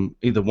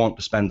either want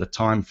to spend the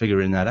time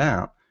figuring that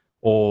out,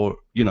 or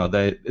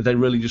they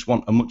really just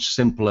want a much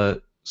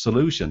simpler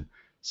solution.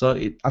 So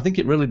I think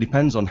it really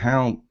depends on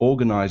how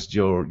organized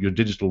your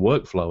digital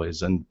workflow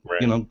is, and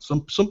right.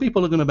 Some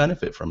people are going to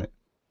benefit from it.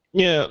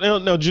 Yeah,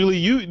 no,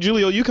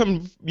 Julio, you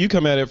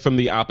come at it from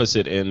the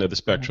opposite end of the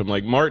spectrum.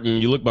 Like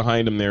Martin, you look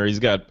behind him there, he's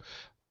got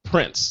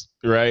prints,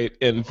 right,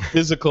 and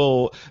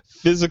physical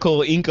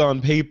ink on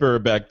paper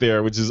back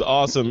there, which is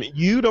awesome.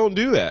 You don't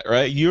do that,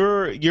 right?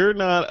 You're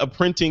not a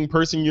printing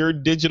person. You're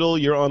digital.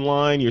 You're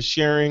online. You're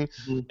sharing.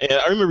 Mm-hmm. And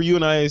I remember you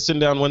and I sitting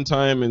down one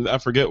time, and I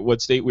forget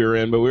what state we were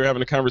in, but we were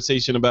having a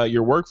conversation about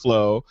your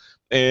workflow.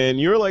 And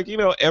you're like,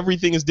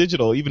 everything is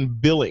digital, even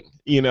billing,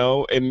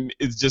 and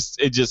it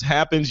just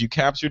happens. You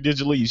capture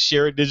digitally, you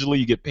share it digitally,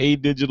 you get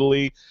paid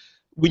digitally.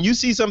 When you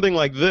see something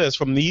like this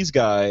from these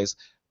guys,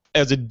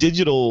 as a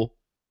digital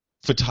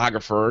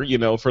photographer,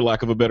 for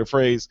lack of a better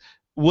phrase,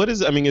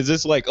 is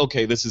this like,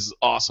 okay, this is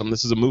awesome,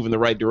 this is a move in the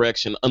right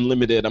direction,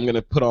 unlimited, I'm going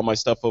to put all my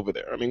stuff over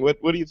there? I mean, what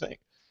do you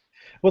think?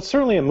 Well, it's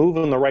certainly a move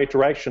in the right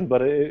direction,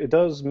 but it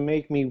does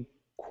make me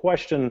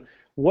question,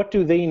 what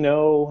do they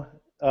know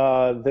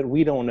that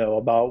we don't know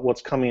about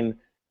what's coming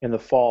in the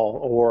fall,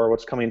 or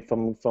what's coming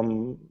from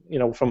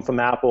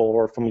Apple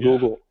or from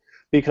Google?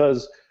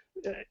 Because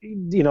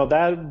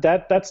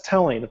that's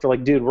telling. If they're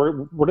like, dude,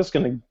 we're just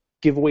going to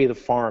give away the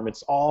farm,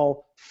 it's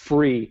all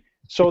free.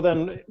 So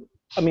then,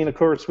 I mean, of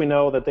course, we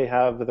know that they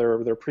have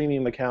their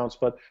premium accounts,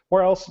 but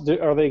where else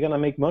are they going to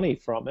make money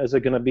from? Is it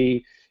going to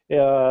be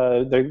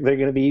they're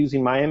going to be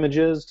using my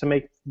images to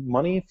make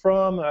money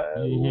from?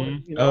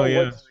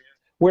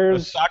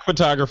 Where's the stock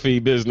photography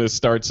business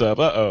starts up?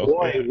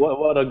 Boy,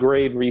 what a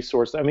great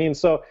resource. I mean,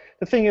 so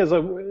the thing is,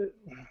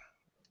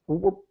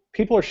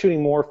 people are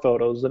shooting more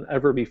photos than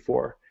ever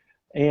before,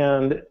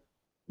 and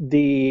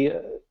the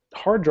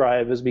hard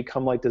drive has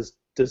become like this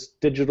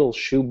digital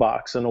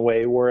shoebox in a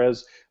way,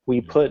 whereas we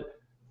put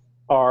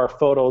our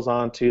photos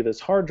onto this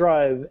hard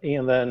drive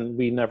and then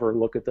we never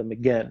look at them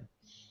again.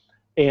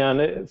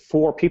 And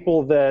for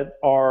people that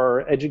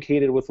are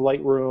educated with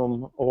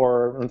Lightroom,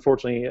 or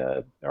unfortunately,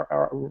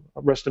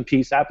 rest in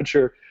peace,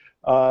 Aperture,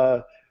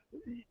 or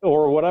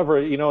whatever,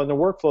 in the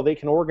workflow, they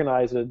can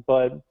organize it.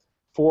 But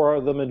for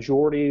the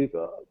majority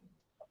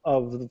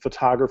of the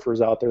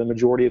photographers out there, the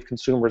majority of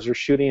consumers are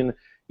shooting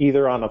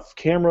either on a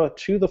camera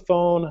to the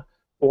phone,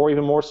 or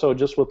even more so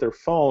just with their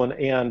phone,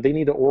 and they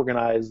need to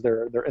organize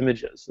their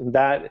images. And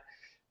that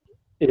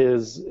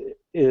is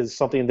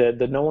something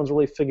that no one's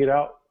really figured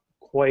out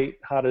quite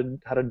how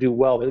to do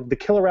well. The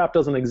killer app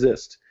doesn't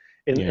exist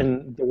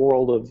in the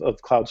world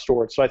of cloud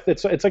storage. So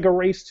it's like a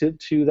race to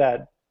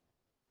the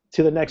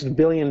next $1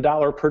 billion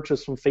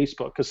purchase from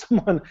Facebook, because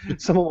someone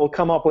will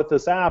come up with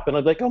this app and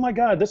I'm like, oh my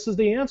God, this is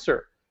the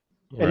answer.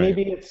 Right. And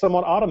maybe it's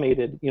somewhat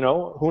automated,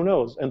 who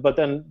knows? But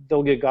then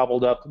they'll get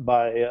gobbled up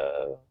by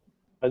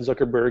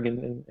Zuckerberg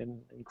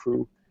and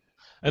crew.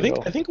 I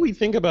think we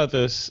think about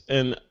this,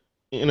 and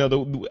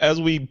as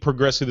we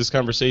progress through this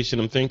conversation,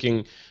 I'm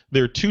thinking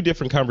there are two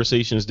different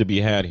conversations to be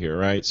had here,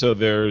 right? So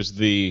there's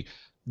the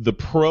the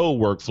pro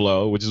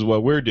workflow, which is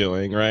what we're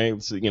doing,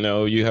 right? So,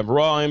 you have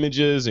raw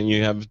images and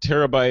you have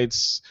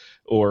terabytes,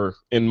 or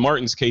in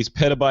Martin's case,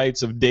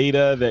 petabytes of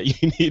data that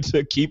you need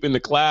to keep in the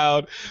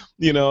cloud,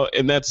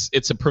 and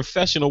it's a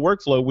professional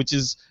workflow, which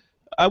is,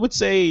 I would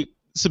say,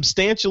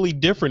 substantially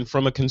different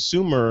from a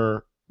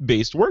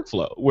consumer-based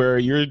workflow, where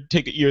you're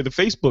the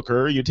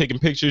Facebooker, you're taking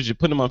pictures, you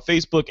put them on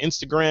Facebook,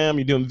 Instagram,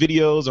 you're doing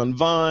videos on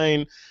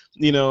Vine,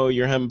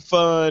 you're having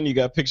fun, you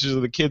got pictures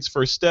of the kids'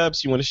 first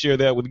steps, you want to share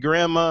that with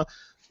grandma.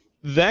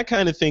 That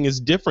kind of thing is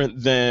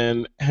different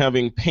than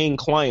having paying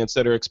clients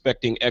that are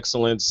expecting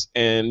excellence,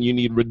 and you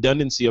need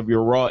redundancy of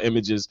your raw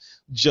images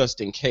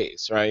just in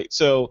case, right?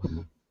 So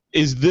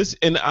is this,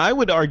 and I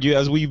would argue,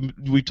 as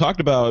we've talked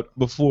about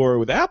before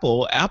with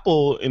Apple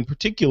in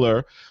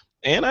particular,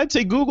 and I'd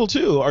say Google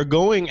too, are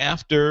going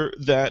after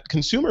that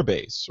consumer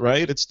base,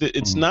 right?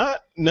 It's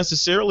not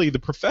necessarily the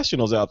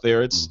professionals out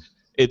there.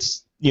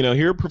 It's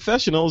here are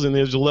professionals, and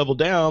there's a level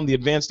down, the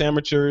advanced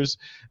amateurs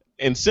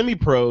and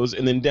semi-pros,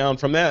 and then down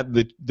from that,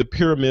 the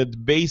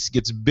pyramid base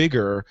gets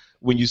bigger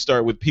when you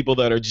start with people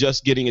that are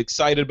just getting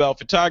excited about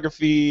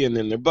photography, and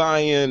then they're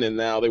buying, and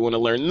now they want to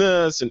learn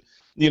this, and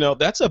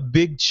that's a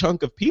big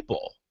chunk of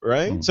people,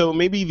 right? So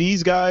maybe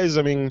these guys,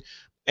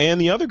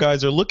 and the other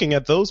guys are looking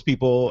at those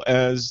people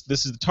as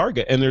this is the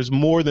target, and there's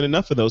more than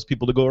enough of those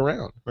people to go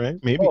around, right?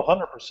 Maybe. Oh,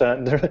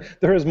 100%.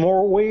 There is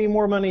way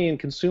more money in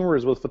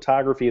consumers with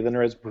photography than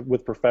there is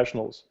with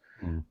professionals.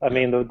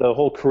 The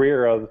whole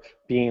career of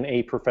being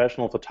a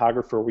professional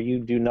photographer, where you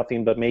do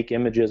nothing but make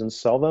images and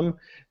sell them,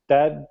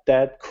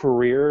 that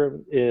career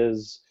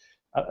is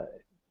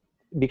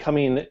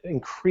becoming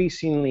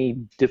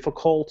increasingly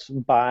difficult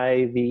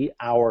by the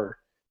hour.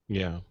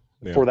 Yeah.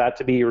 For that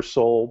to be your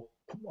sole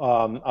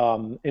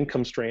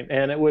income stream,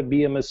 and it would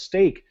be a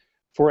mistake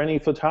for any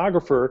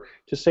photographer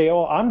to say,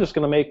 "Oh, I'm just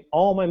going to make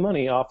all my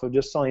money off of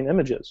just selling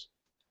images."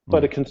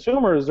 But the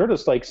consumers, they're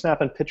just like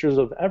snapping pictures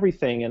of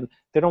everything, and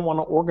they don't want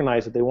to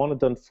organize it. They want it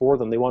done for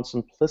them. They want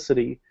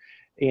simplicity,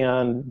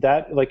 and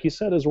that, like you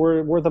said, is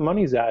where the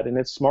money's at. And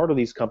it's smart of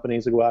these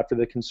companies to go after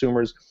the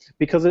consumers,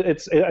 because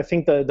I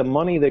think the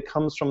money that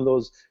comes from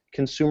those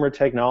consumer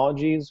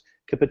technologies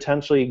could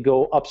potentially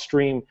go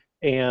upstream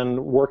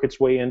and work its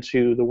way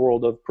into the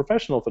world of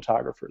professional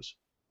photographers.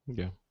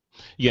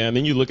 Yeah, and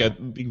then you look at,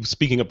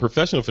 speaking of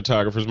professional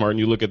photographers, Martin,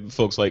 you look at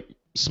folks like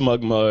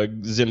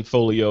SmugMug,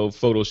 Zenfolio,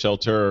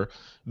 PhotoShelter.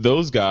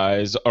 Those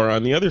guys are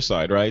on the other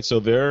side, right? So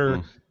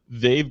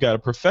they've got a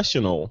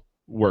professional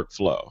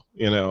workflow,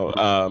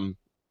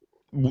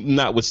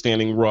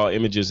 notwithstanding raw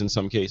images in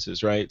some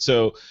cases, right?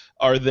 So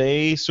are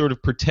they sort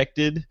of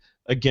protected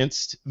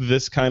against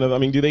this kind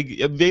of, do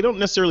they don't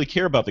necessarily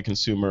care about the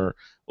consumer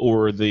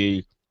or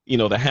the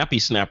happy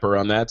snapper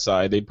on that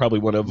side. They'd probably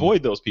want to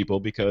avoid those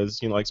people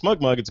because, like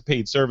SmugMug, it's a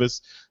paid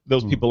service.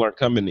 Those people aren't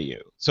coming to you.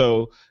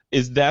 So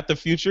is that the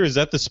future? Is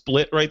that the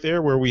split right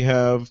there, where we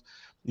have,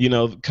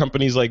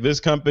 companies like this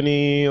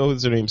company,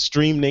 what's their name,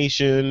 Stream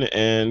Nation,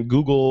 and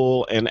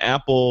Google and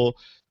Apple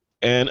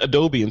and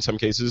Adobe in some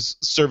cases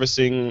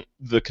servicing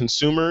the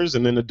consumers,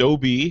 and then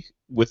Adobe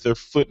with their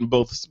foot in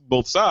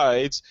both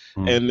sides,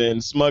 and then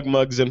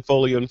SmugMug,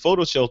 Zenfolio, and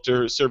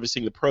PhotoShelter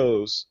servicing the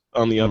pros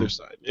on the other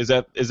side. Is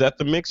that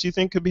the mix you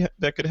think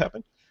that could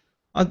happen?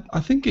 I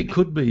think it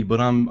could be, but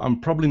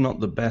I'm probably not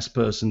the best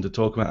person to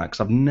talk about that,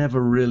 because I've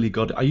never really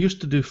got it. I used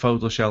to do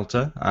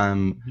PhotoShelter.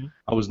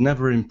 I was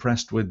never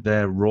impressed with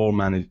their raw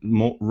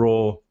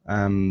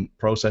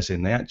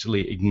processing. They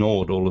actually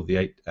ignored all of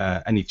the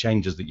any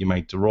changes that you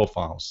made to raw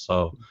files.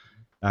 So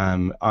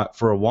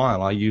for a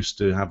while, I used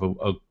to have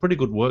a pretty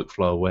good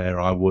workflow where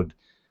I would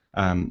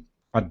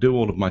I'd do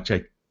all of my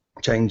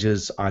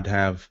changes. I'd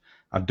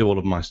do all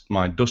of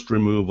my dust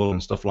removal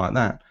and stuff like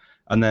that,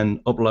 and then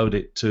upload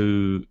it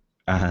to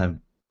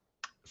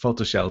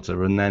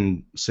PhotoShelter, and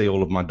then see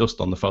all of my dust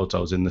on the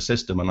photos in the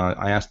system. And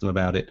I asked them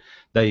about it.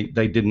 They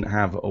didn't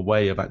have a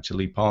way of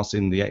actually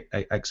parsing the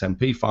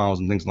XMP files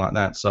and things like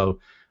that. So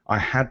I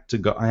had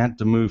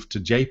to move to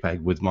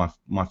JPEG with my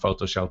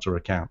PhotoShelter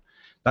account.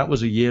 That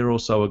was a year or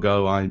so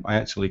ago. I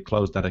actually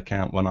closed that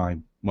account when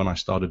I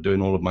started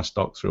doing all of my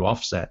stock through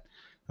Offset.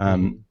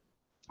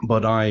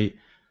 But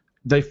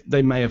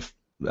they may have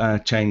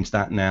changed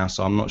that now,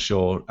 so I'm not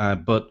sure.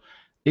 But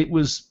it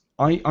was.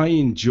 I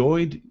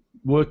enjoyed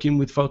working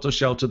with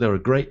PhotoShelter. They're a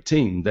great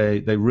team. They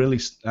really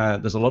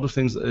there's a lot of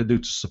things that they do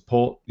to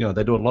support.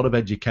 They do a lot of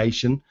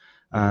education.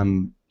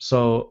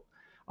 So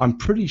I'm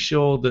pretty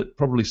sure that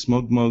probably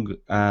SmugMug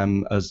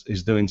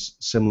is doing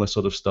similar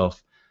sort of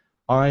stuff.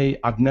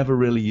 I've never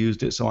really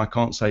used it, so I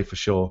can't say for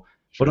sure.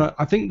 But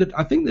I think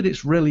that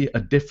it's really a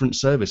different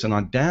service, and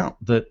I doubt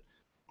that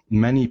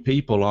many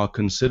people are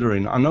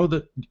considering. I know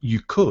that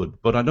you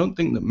could, but I don't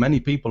think that many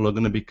people are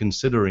going to be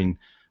considering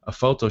a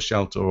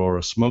PhotoShelter or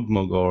a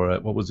SmugMug or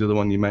what was the other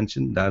one you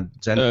mentioned?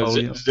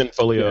 Zenfolio.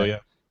 Zenfolio, yeah.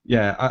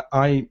 Yeah,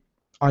 I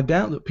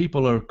doubt that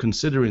people are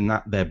considering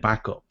that their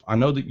backup. I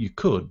know that you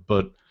could,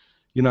 but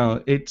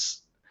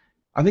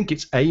I think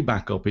it's a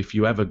backup if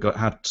you ever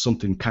had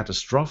something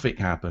catastrophic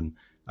happen.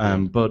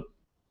 But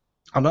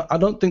I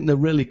don't think they're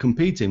really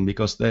competing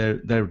because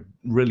they're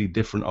really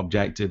different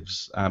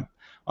objectives. I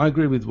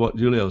agree with what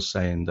Julio's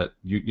saying that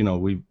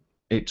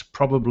it's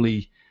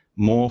probably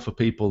more for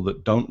people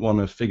that don't want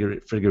to figure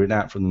it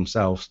out for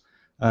themselves,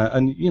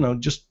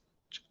 and just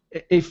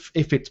if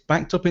it's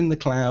backed up in the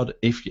cloud,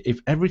 if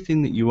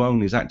everything that you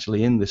own is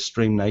actually in this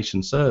Stream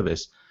Nation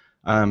service,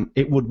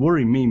 it would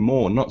worry me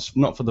more.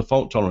 Not for the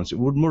fault tolerance. It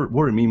would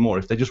worry me more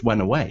if they just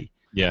went away.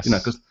 Yes.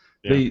 Because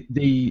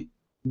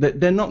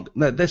they're not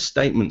their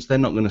statements. They're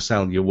not going to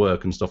sell your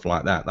work and stuff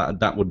like that.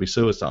 That would be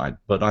suicide.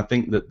 But I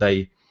think that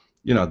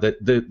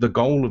the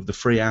goal of the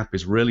free app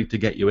is really to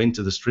get you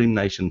into the Stream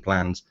Nation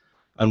plans.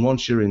 And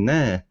once you're in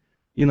there,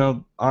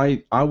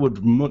 I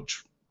would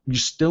much.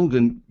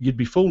 You'd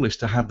be foolish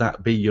to have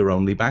that be your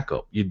only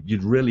backup.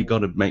 You'd really got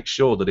to make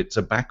sure that it's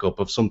a backup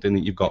of something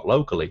that you've got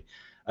locally.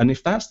 And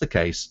if that's the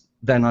case,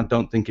 then I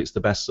don't think it's the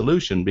best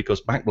solution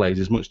because Backblaze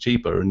is much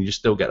cheaper and you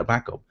still get a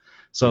backup.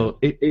 So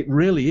it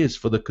really is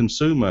for the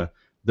consumer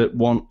that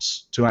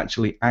wants to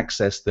actually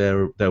access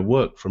their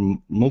work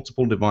from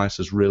multiple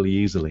devices really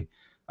easily.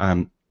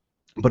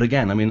 But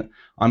again, I mean,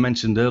 I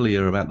mentioned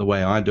earlier about the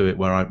way I do it,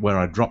 where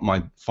I drop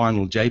my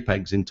final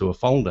JPEGs into a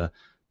folder.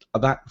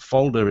 That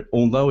folder,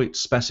 although it's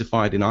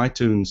specified in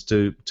iTunes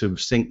to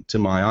sync to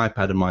my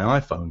iPad and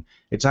my iPhone,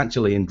 it's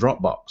actually in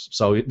Dropbox.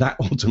 So that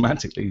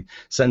automatically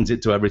sends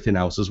it to everything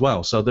else as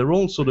well. So they're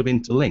all sort of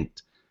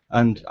interlinked.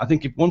 And I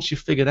think once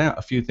you've figured out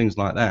a few things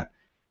like that,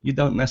 you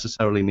don't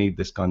necessarily need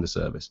this kind of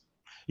service.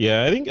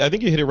 Yeah, I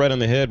think you hit it right on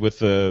the head with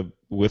the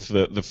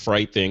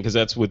fright thing, because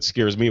that's what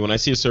scares me when I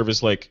see a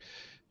service like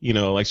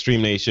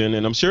Stream Nation,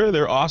 and I'm sure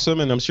they're awesome,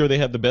 and I'm sure they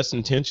have the best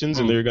intentions,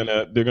 and they're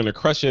gonna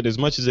crush it as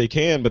much as they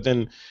can. But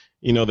then,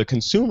 the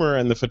consumer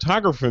and the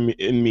photographer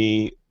in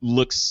me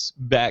looks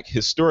back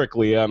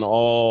historically on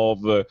all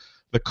the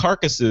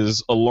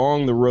carcasses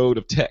along the road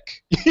of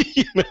tech,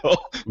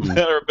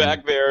 that are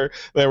back there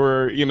that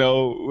were,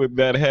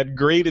 that had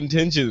great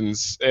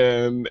intentions,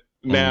 and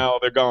now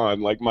they're gone,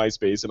 like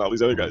MySpace and all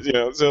these other guys,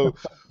 So,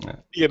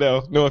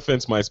 no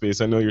offense, MySpace,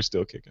 I know you're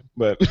still kicking,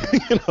 but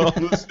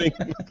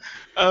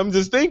I'm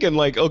just thinking,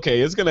 like,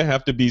 okay, it's gonna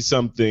have to be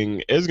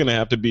something. It's gonna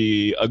have to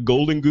be a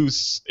golden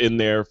goose in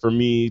there for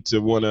me to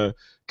want to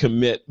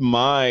commit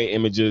my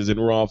images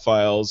and raw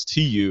files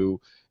to you,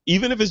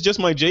 even if it's just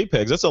my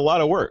JPEGs. That's a lot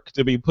of work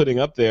to be putting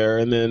up there,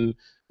 and then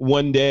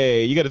one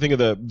day you got to think of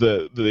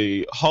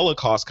the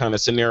Holocaust kind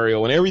of scenario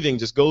when everything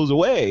just goes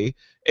away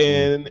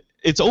and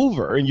it's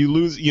over and you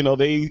lose. You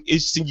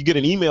get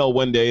an email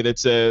one day that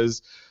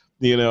says,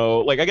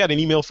 like I got an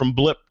email from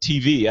Blip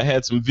TV. I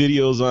had some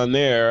videos on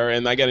there,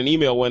 and I got an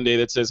email one day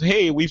that says,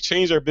 "Hey, we've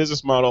changed our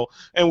business model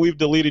and we've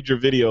deleted your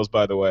videos,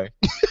 by the way."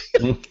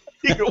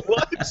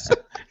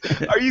 What?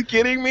 Are you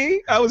kidding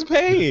me? I was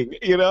paying.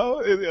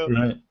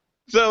 Right.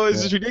 So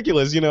it's just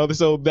ridiculous,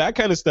 So that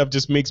kind of stuff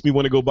just makes me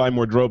want to go buy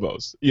more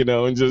Drobos,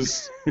 and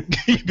just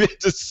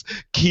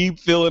keep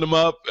filling them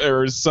up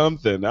or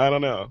something. I don't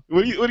know.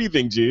 What do you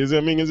think, G? Is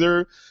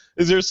there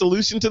a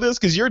solution to this?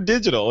 Because you're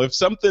digital. If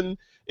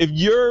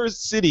your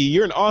city,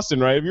 you're in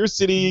Austin, right? If your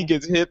city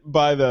gets hit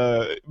by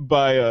an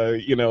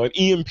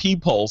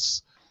EMP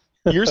pulse,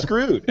 you're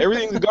screwed.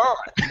 Everything's gone.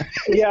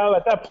 Yeah,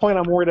 at that point,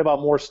 I'm worried about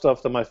more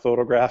stuff than my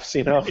photographs.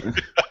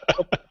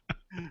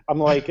 I'm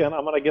like, and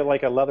I'm gonna get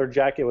like a leather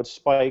jacket with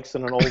spikes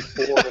and an old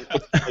Ford and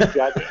put the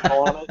jacket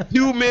on it.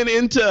 2 men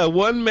enter,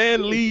 1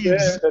 man leaves.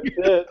 Yeah, that's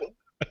it.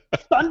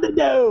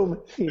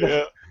 Thunderdome.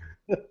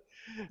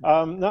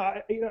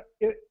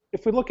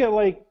 If we look at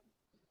like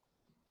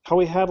how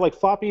we had like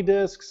floppy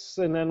disks,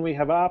 and then we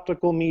have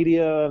optical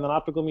media, and then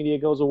optical media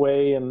goes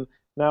away, and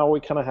now we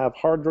kind of have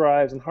hard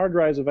drives, and hard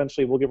drives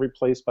eventually will get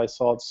replaced by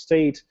solid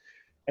state,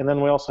 and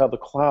then we also have the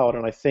cloud.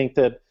 And I think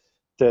that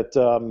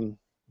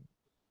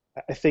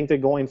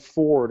going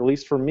forward, at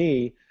least for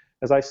me,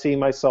 as I see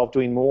myself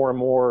doing more and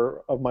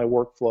more of my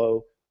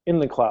workflow in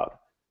the cloud.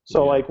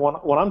 So like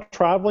when I'm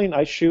traveling,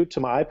 I shoot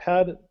to my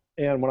iPad,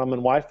 and when I'm in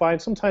Wi-Fi,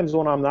 and sometimes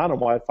when I'm not on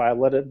Wi-Fi, I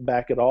let it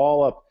back it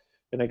all up,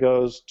 and it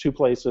goes 2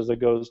 places. It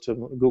goes to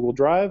Google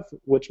Drive,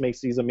 which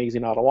makes these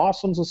amazing auto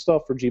awesomes and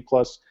stuff for G+,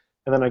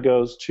 and then it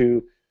goes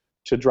to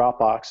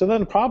Dropbox, and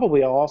then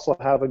probably I'll also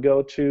have it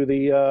go to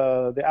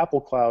the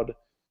Apple Cloud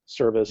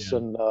service,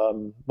 and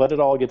let it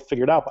all get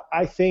figured out. But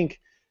I think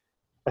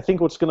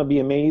what's going to be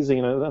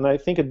amazing, and I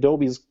think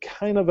Adobe's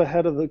kind of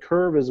ahead of the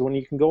curve, is when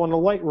you can go into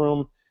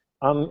Lightroom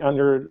and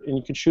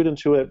you can shoot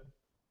into it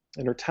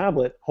in your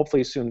tablet,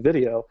 hopefully soon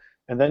video,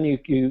 and then you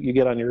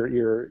get on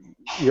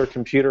your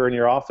computer in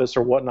your office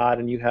or whatnot,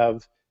 and you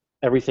have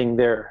everything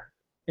there,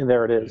 and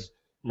there it is.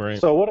 Right.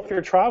 So what if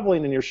you're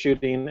traveling and you're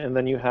shooting, and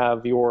then you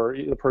have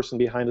the person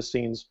behind the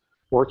scenes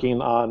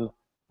working on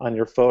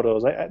your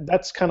photos?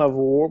 That's kind of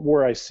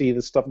where I see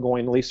this stuff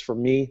going, at least for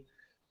me.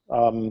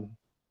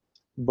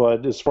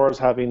 But as far as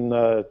having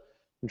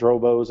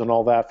Drobos and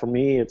all that, for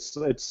me, it's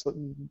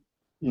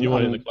you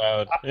want in the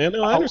cloud. Yeah,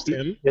 no, I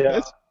understand.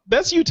 Yeah.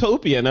 That's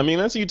utopian. I mean,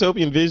 that's a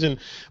utopian vision.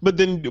 But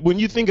then when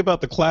you think about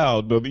the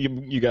cloud,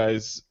 you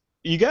guys,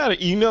 you got it.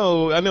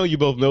 I know you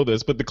both know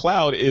this, but the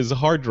cloud is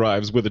hard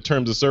drives with a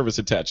terms of service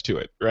attached to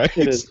it, right?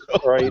 It is,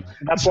 right?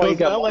 That's why you it's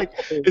got not like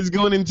it's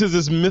going into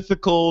this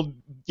mythical,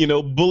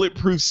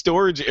 bulletproof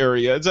storage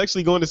area. It's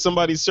actually going to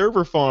somebody's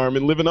server farm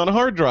and living on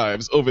hard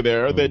drives over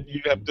there that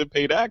you have to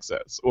pay to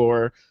access,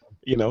 or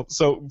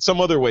so some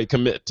other way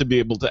commit to be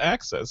able to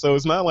access. So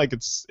it's not like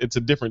it's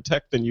a different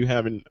tech than you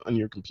have on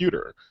your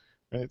computer,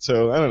 right?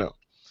 So I don't know.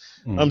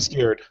 I'm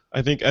scared.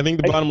 I think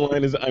the bottom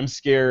line is I'm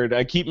scared.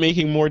 I keep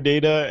making more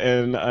data,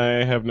 and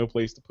I have no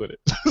place to put it.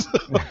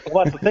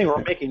 Well, that's the thing.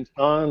 We're making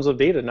tons of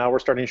data now. We're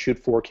starting to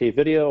shoot 4K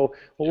video.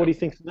 Well, what do you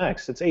think's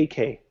next? It's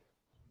 8K.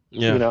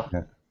 Yeah.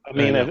 I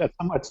mean,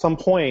 at some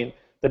point,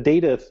 the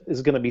data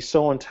is going to be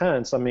so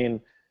intense. I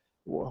mean,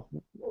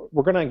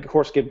 we're going to, of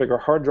course, get bigger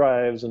hard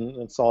drives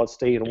and solid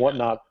state and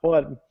whatnot,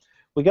 but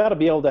we got to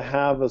be able to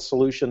have a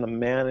solution to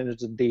manage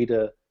the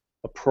data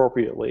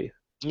appropriately.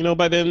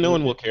 By then no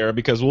one will care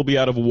because we'll be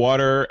out of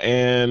water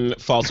and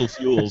fossil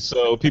fuels.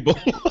 So people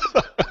will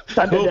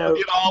forget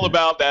all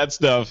about that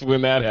stuff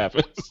when that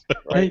happens.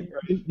 Right.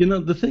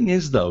 The thing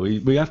is, though,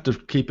 we have to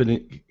keep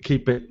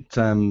it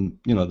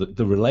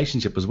the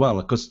relationship as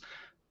well. Because,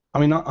 I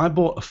mean, I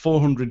bought a 4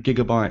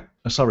 terabyte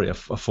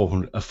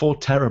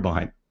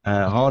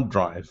hard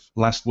drive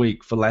last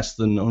week for less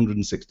than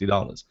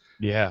 $160.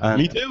 Yeah,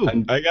 me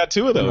too. I got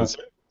 2 of those.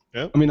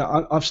 Yep. I mean,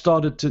 I've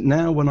started to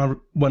now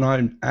when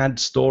I add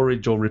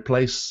storage or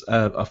replace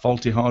a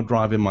faulty hard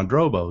drive in my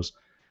Drobos,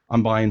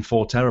 I'm buying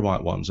 4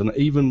 terabyte ones. And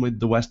even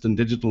with the Western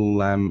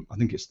Digital, I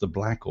think it's the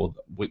black or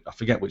I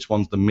forget which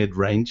one's the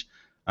mid-range,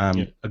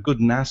 a good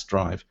NAS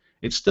drive,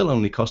 it's still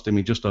only costing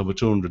me just over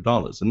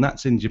 $200, and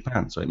that's in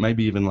Japan. So it may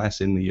be even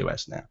less in the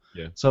US now.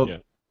 Yeah. So,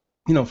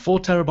 4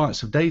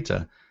 terabytes of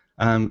data.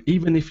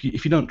 Even if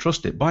you don't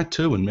trust it, buy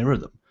 2 and mirror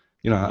them.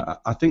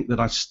 I think that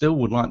I still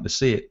would like to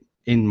see it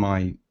in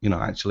my,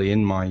 actually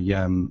in my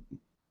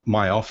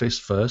my office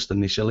first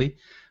initially.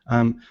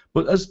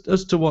 But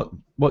as to what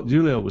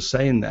Julio was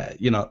saying there,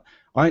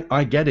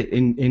 I get it.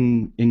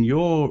 In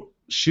your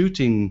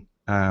shooting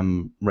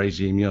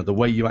regime, the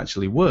way you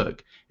actually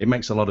work, it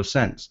makes a lot of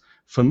sense.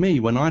 For me,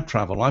 when I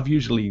travel, I've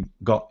usually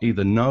got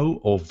either no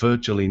or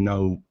virtually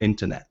no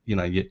internet.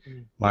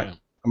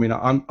 I mean,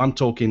 I'm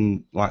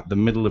talking like the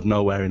middle of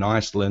nowhere in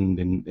Iceland,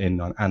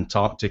 in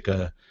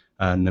Antarctica,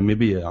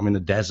 Namibia. I'm in the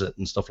desert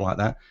and stuff like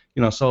that.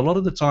 So a lot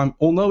of the time,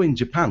 although in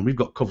Japan we've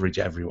got coverage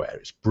everywhere,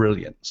 it's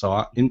brilliant.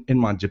 So in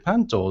my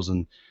Japan tours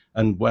and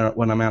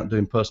when I'm out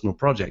doing personal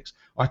projects,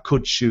 I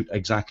could shoot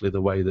exactly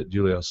the way that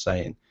Julio's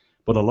saying.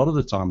 But a lot of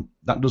the time,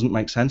 that doesn't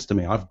make sense to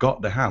me. I've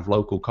got to have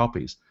local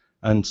copies.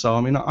 And so,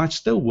 I mean, I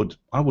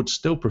would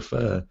still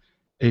prefer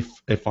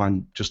if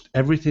I'm just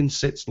everything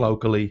sits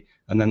locally,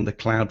 and then the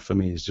cloud for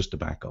me is just a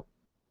backup.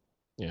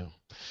 Yeah,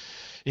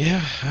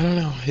 I don't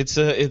know. It's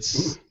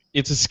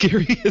a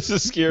scary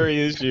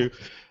issue.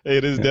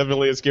 It is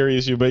definitely a scary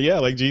issue. But yeah,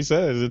 like G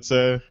says, it's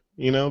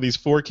these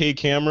 4K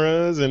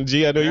cameras, and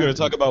G, I know you're going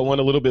to talk about one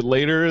a little bit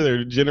later.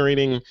 They're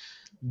generating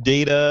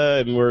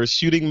data, and we're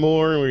shooting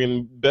more, and we're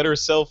getting better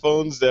cell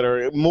phones that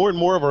are more and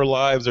more of our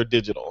lives are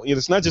digital.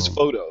 It's not just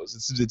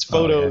photos. It's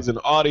photos and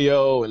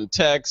audio and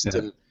text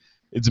and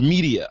it's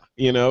media.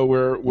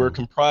 We're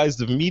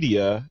comprised of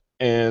media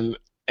and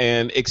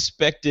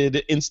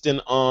expected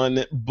instant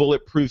on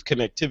bulletproof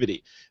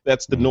connectivity.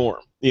 That's the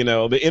norm.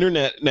 The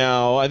internet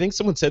now, I think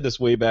someone said this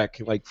way back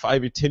like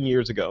 5 or 10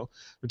 years ago.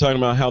 We're talking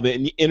about how the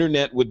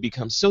internet would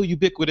become so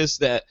ubiquitous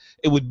that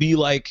it would be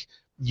like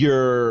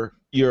your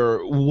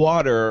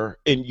water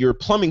and your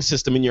plumbing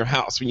system in your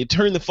house. When you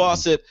turn the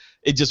faucet,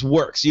 it just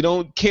works. You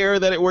don't care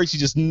that it works. You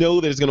just know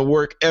that it's going to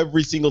work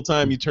every single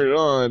time you turn it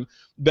on.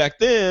 Back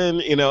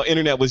then,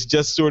 internet was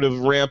just sort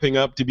of ramping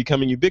up to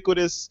becoming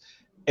ubiquitous,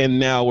 and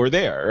now we're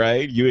there,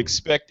 right? You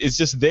expect it's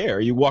just there.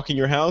 You walk in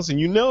your house and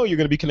you're going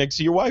to be connected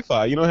to your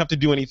Wi-Fi. You don't have to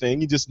do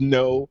anything. You just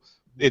know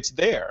it's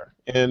there.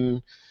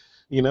 And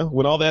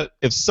when all that,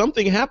 if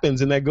something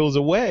happens and that goes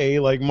away,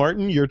 like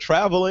Martin, you're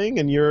traveling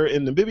and you're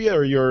in Namibia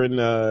or you're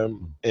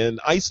in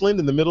Iceland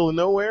in the middle of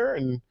nowhere,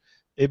 and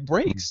it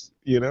breaks.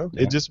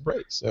 It just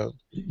breaks. So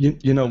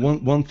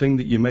one thing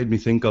that you made me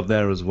think of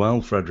there as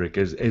well, Frederick,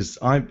 is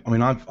I've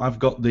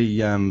got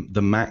the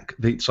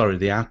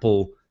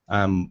Apple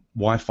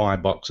Wi-Fi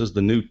boxes,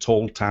 the new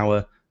tall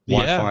tower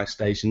Wi-Fi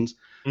stations,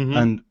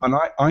 and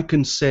I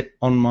can sit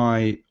on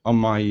my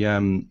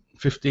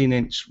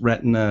 15-inch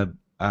Retina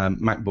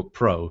MacBook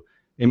Pro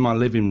in my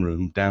living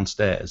room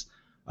downstairs,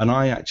 and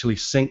I actually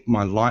sync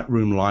my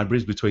Lightroom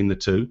libraries between the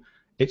two.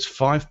 It's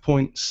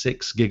 5.6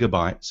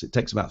 gigabytes. It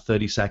takes about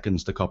 30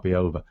 seconds to copy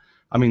over.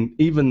 I mean,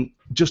 even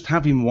just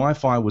having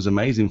Wi-Fi was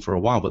amazing for a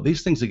while, but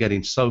these things are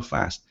getting so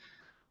fast.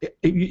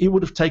 It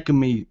would have taken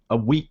me a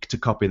week to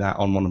copy that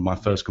on one of my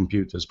first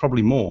computers,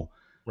 probably more.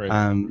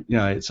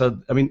 Right. So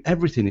I mean,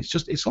 everything.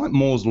 It's like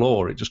Moore's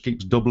law. It just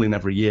keeps doubling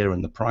every year,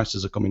 and the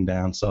prices are coming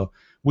down. So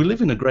we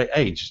live in a great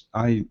age.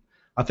 I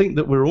think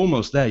that we're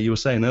almost there. You were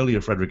saying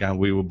earlier, Frederick,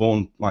 we were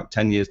born like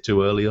 10 years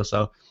too early or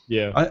so.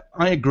 Yeah.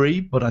 I agree,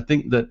 but I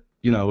think that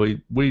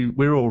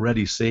we're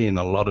already seeing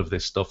a lot of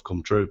this stuff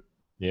come true.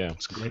 Yeah.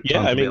 It's a great Yeah,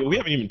 time I to be mean, we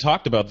haven't even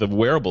talked about the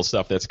wearable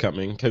stuff that's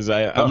coming because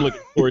I'm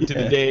looking forward to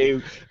the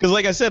day. Because,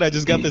 like I said, I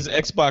just got this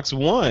Xbox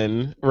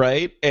One,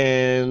 right?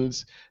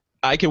 And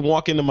I can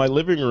walk into my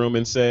living room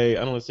and say,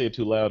 I don't want to say it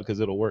too loud because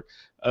it'll work.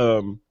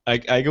 I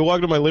can walk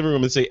into my living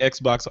room and say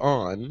Xbox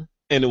on,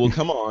 and it will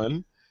come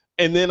on.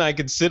 And then I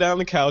could sit down on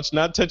the couch,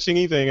 not touch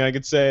anything. I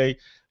could say,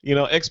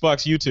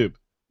 Xbox YouTube,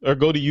 or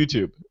go to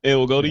YouTube. It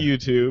will go to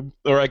YouTube.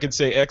 Or I could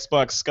say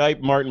Xbox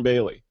Skype Martin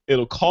Bailey.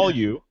 It'll call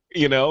you.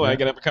 I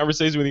can have a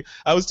conversation with you.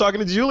 I was talking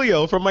to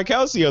Julio from my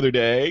couch the other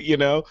day,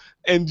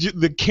 and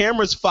the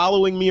camera's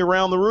following me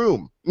around the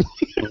room.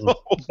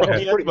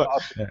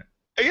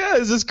 Yeah,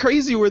 it's just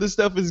crazy where this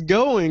stuff is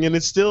going, and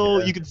it's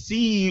still, you can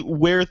see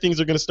where things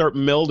are going to start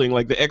melding.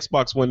 Like the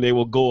Xbox one day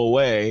will go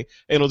away,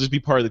 and it'll just be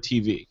part of the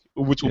TV,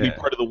 which will be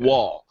part of the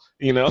wall,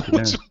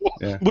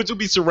 which will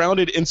be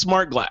surrounded in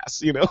smart glass,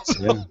 So,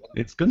 yeah,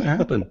 it's going to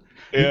happen.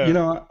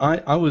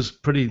 I was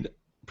pretty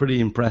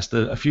impressed.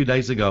 A few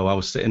days ago, I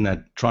was sitting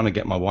there trying to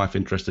get my wife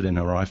interested in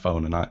her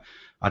iPhone, and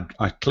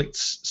I clicked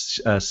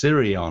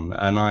Siri on,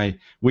 and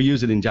we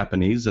use it in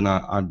Japanese, and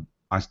I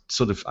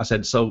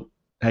said, so,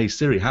 hey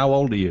Siri, how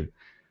old are you?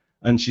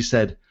 And she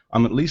said,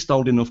 I'm at least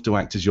old enough to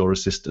act as your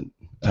assistant.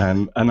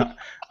 And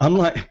I'm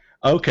like,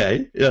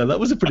 okay, yeah, that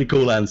was a pretty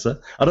cool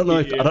answer. I don't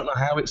know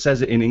how it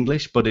says it in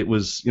English, but it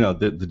was,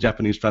 the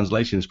Japanese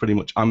translation is pretty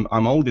much, I'm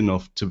old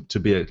enough to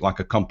be like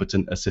a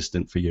competent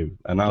assistant for you.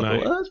 And I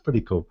thought, that's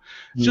pretty cool.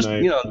 Just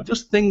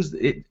just things.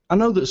 I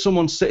know that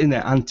someone's sitting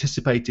there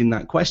anticipating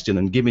that question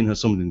and giving her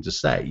something to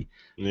say,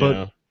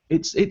 but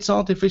it's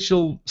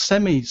artificial,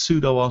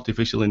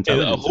 pseudo-artificial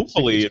intelligence.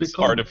 Hopefully it's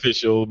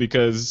artificial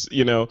because,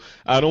 I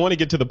don't want to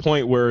get to the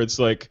point where it's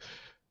like,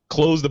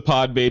 close the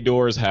pod bay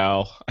doors,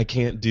 Hal. I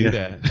can't do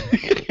that.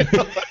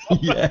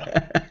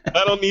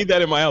 I don't need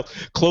that in my house.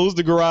 Close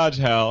the garage,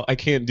 Hal. I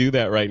can't do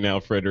that right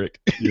now, Frederick.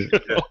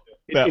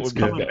 That would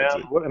be coming,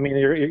 man. I mean,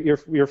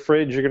 your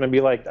fridge, you're going to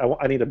be like,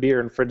 I need a beer,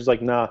 and fridge is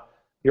like, nah.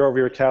 You're over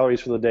your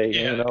calories for the day.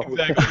 Yeah,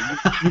 exactly.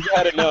 You've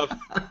had enough.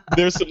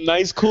 There's some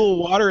nice,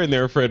 cool water in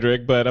there,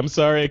 Frederick, but I'm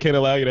sorry I can't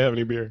allow you to have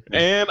any beer.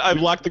 And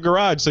I've locked the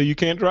garage so you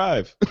can't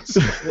drive.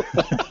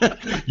 That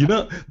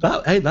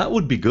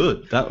would be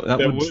good.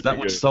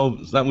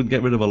 That would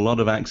get rid of a lot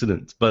of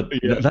accidents. But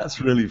that's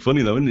really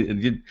funny, though,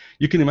 isn't it?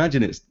 You can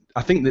imagine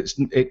I think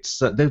it's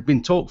there's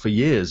been talk for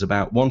years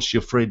about once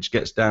your fridge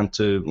gets down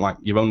to like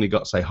you've only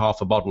got say half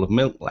a bottle of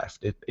milk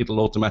left, it'll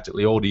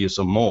automatically order you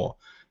some more.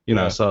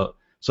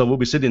 So we'll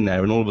be sitting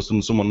there, and all of a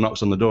sudden someone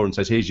knocks on the door and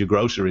says, here's your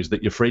groceries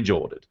that your fridge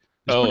ordered.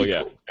 Cool.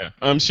 Yeah.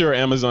 I'm sure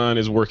Amazon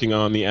is working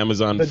on the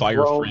Amazon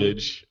Fire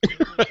Fridge.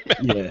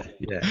 Yeah.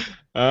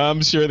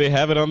 I'm sure they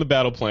have it on the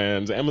battle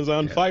plans.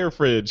 Amazon Fire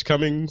Fridge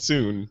coming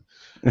soon.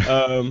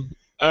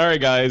 All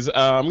right, guys.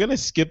 I'm going to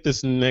skip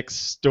this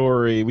next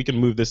story. We can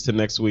move this to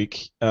next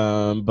week.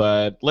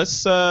 But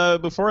let's,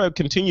 before I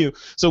continue,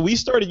 so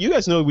you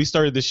guys know we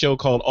started this show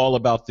called All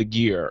About the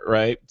Gear,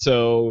 right?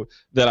 So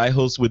that I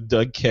host with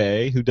Doug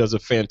Kay, who does a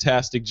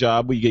fantastic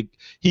job. He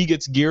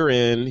gets gear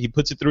in, he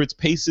puts it through its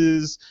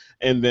paces,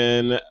 and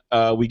then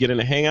we get in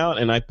a hangout,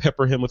 and I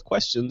pepper him with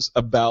questions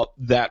about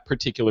that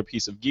particular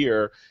piece of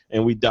gear,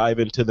 and we dive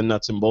into the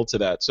nuts and bolts of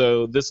that.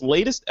 So this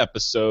latest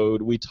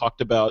episode, we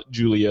talked about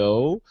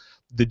Julio,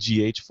 the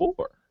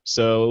GH4.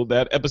 So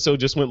that episode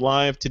just went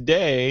live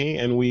today,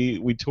 and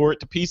we tore it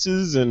to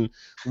pieces and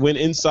went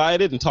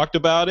inside it and talked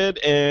about it.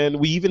 And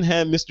we even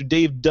had Mr.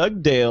 Dave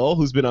Dugdale,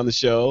 who's been on the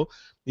show.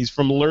 He's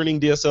from Learning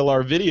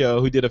DSLR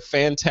Video, who did a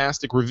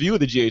fantastic review of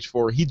the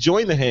GH4. He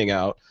joined the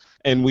hangout,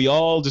 and we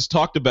all just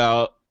talked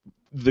about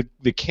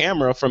the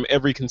camera from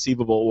every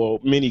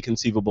many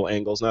conceivable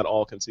angles, not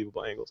all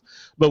conceivable angles.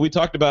 But we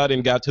talked about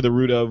and got to the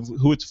root of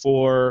who it's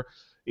for,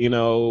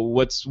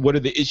 what are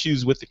the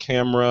issues with the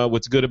camera,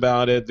 what's good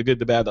about it, the good,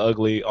 the bad, the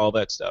ugly, all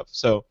that stuff.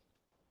 So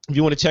if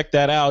you want to check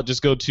that out,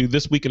 just go to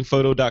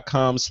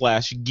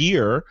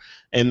thisweekinphoto.com/gear,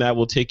 and that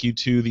will take you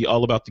to the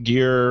All About the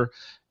Gear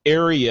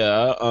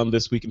area on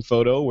This Week in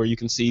Photo, where you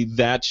can see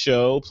that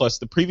show. Plus,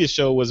 the previous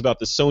show was about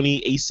the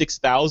Sony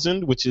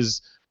a6000, which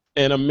is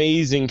an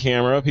amazing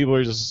camera. People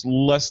are just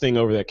lusting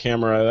over that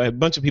camera. I had a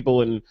bunch of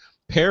people in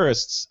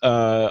Paris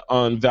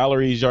on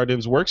Valerie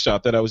Jardin's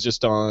workshop that I was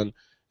just on,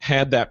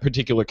 had that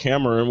particular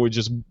camera,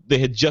 and they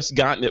had just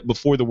gotten it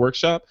before the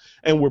workshop,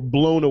 and were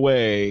blown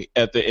away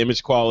at the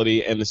image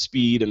quality and the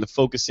speed and the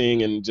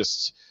focusing, and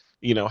just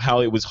how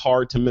it was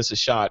hard to miss a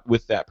shot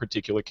with that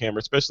particular camera,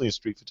 especially in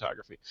street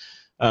photography.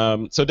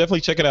 So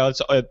definitely check it out.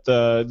 It's at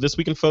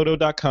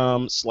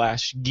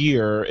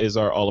thisweekinphoto.com/gear is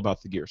our All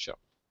About the Gear show.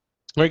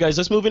 All right, guys,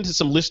 let's move into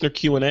some listener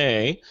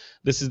Q&A.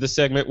 This is the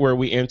segment where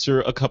we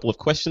answer a couple of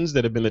questions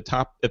that have been at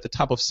the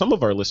top of some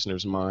of our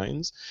listeners'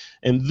 minds.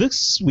 And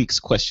this week's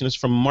question is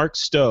from Mark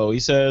Stowe. He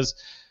says,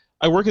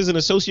 I work as an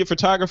associate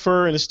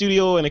photographer in a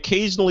studio, and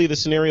occasionally the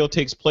scenario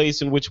takes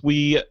place in which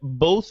we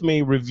both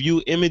may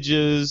review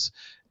images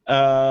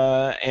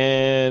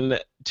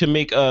and to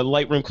make a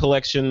Lightroom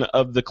collection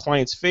of the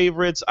client's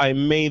favorites. I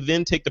may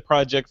then take the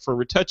project for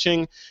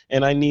retouching,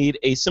 and I need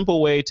a simple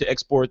way to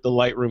export the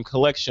Lightroom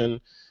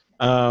collection.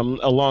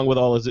 along with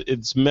all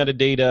its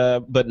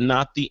metadata, but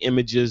not the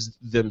images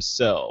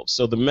themselves.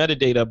 So the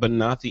metadata, but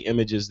not the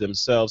images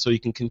themselves, so he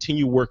can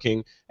continue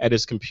working at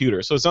his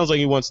computer. So it sounds like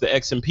he wants the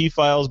XMP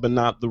files, but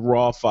not the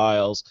raw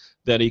files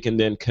that he can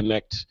then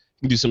connect,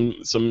 do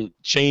some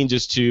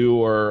changes to,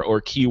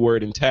 or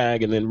keyword and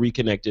tag, and then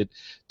reconnect it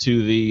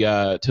to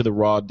the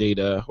raw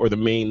data or the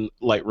main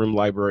Lightroom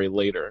library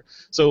later.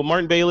 So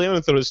Martin Bailey, I'm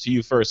going to throw this to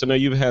you first. I know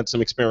you've had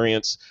some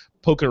experience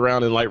poking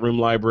around in Lightroom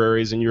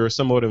libraries, and you're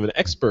somewhat of an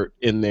expert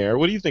in there.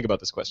 What do you think about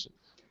this question?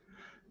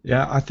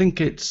 Yeah, I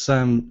think it's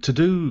to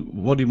do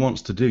what he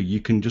wants to do. You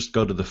can just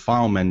go to the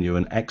file menu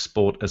and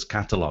export as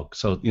catalog.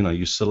 So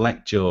you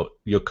select your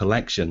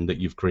collection that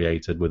you've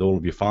created with all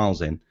of your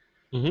files in,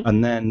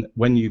 and then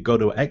when you go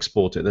to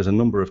export it, there's a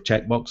number of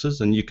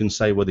checkboxes, and you can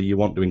say whether you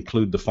want to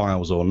include the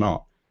files or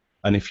not.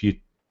 And if you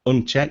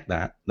uncheck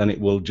that, then it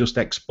will just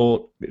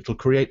export. It'll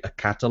create a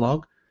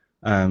catalog.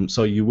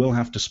 So you will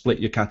have to split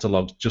your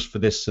catalogs just for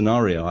this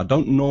scenario. I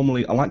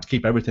like to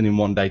keep everything in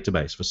one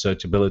database for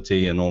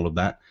searchability and all of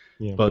that.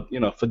 Yeah. But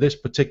for this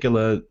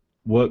particular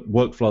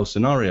workflow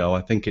scenario,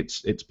 I think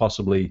it's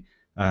possibly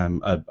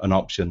an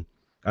option.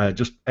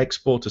 Just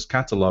export as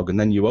catalog, and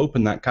then you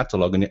open that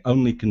catalog, and it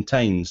only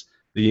contains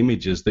the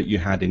images that you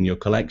had in your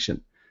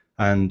collection,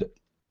 and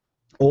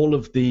all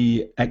of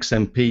the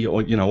XMP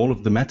or all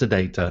of the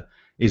metadata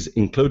is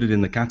included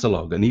in the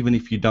catalog. And even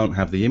if you don't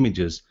have the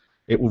images,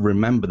 it will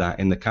remember that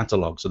in the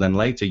catalog. So then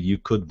later you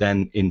could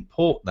then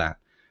import that.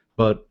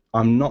 But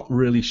I'm not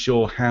really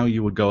sure how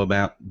you would go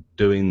about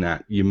doing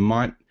that. You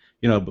might,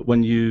 but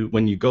when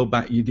you go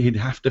back, you'd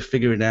have to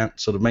figure it out,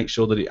 sort of make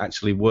sure that it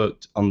actually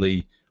worked on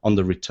the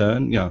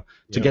return.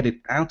 To get it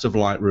out of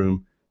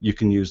Lightroom, you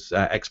can use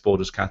export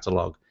as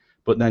catalog.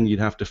 But then you'd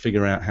have to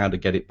figure out how to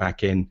get it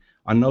back in.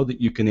 I know that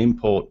you can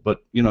import,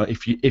 but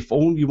if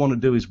all you want to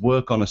do is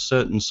work on a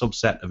certain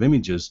subset of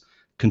images,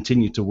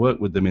 continue to work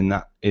with them in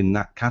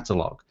that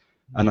catalog.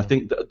 And I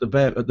think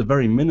that at the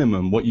very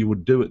minimum, what you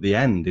would do at the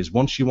end is,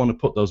 once you want to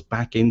put those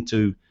back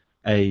into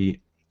a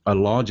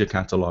larger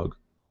catalog,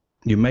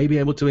 you may be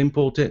able to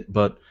import it,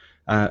 but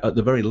at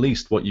the very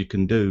least, what you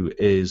can do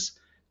is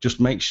just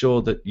make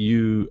sure that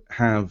you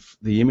have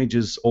the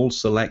images all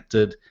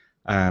selected,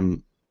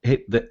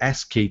 hit the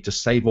S key to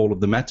save all of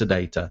the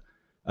metadata,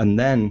 and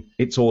then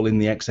it's all in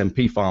the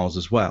XMP files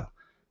as well.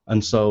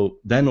 And so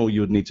then all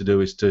you would need to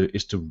do is to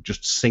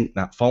just sync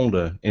that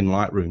folder in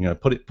Lightroom.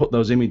 Put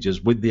those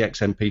images with the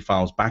XMP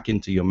files back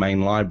into your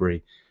main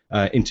library,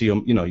 into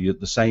your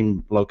the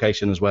same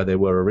location as where they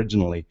were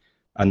originally,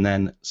 and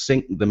then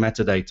sync the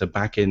metadata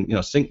back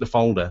in. Sync the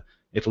folder.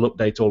 It'll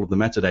update all of the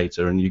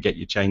metadata, and you get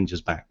your changes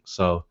back.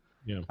 So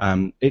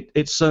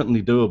it's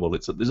certainly doable.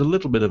 There's a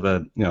little bit of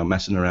a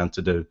messing around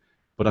to do,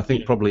 but I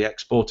think probably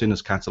exporting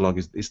as catalog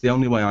is the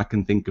only way I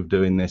can think of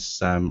doing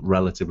this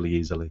relatively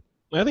easily.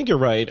 I think you're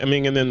right. I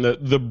mean, and then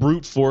the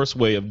brute force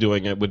way of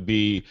doing it would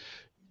be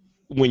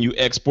when you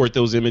export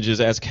those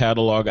images as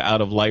catalog out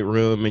of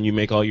Lightroom, and you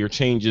make all your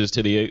changes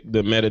to the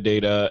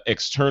metadata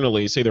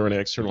externally, say they're on an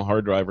external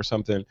hard drive or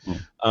something,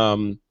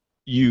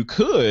 you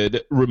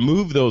could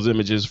remove those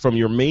images from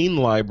your main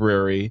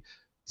library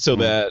so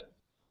that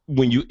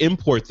when you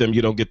import them,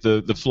 you don't get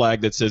the flag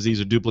that says these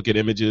are duplicate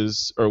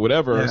images or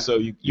whatever. Yeah. So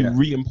you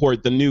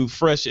re-import the new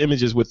fresh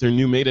images with their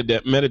new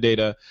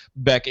metadata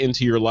back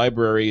into your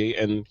library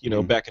and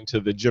back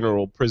into the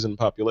general prison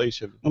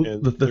population. Well,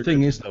 the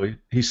thing is, though,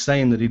 he's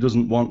saying that he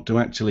doesn't want to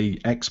actually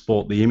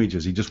export the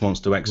images. He just wants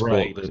to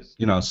export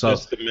so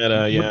just the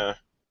meta,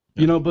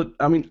 But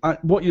I mean,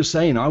 what you're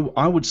saying,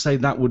 I would say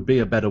that would be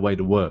a better way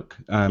to work.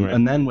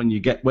 And then when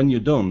you're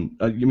done,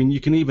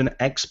 you can even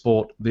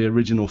export the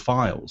original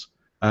files.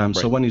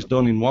 So when he's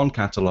done in one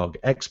catalog,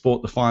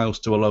 export the files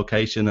to a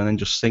location and then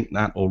just sync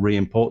that or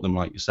re-import them,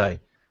 like you say.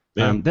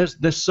 Yeah.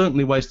 There's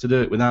certainly ways to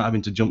do it without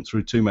having to jump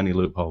through too many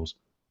loopholes.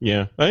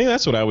 Yeah, I think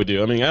that's what I would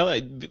do. I mean,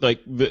 I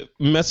like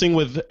messing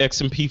with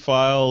XMP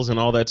files and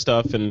all that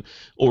stuff, and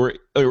or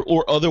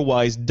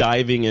otherwise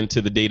diving into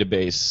the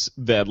database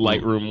that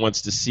Lightroom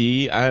wants to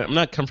see. I'm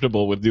not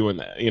comfortable with doing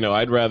that.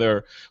 I'd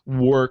rather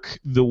work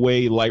the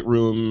way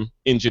Lightroom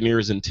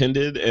engineers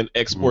intended and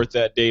export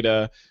that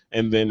data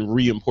and then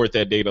re-import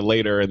that data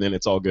later, and then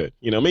it's all good.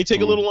 It may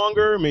take a little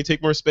longer, it may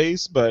take more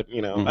space, but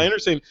I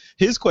understand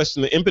his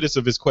question. The impetus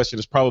of his question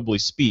is probably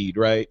speed,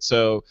 right?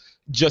 So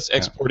just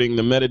exporting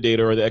the metadata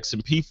or the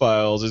XMP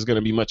files is going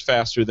to be much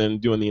faster than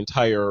doing the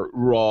entire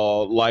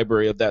raw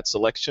library of that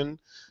selection.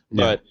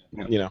 But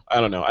I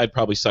don't know. I'd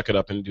probably suck it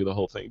up and do the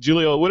whole thing.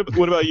 Julio, what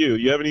about you?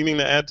 You have anything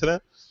to add to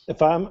that?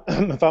 If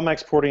I'm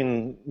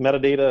exporting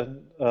metadata,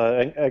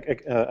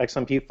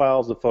 XMP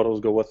files, the photos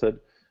go with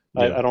it.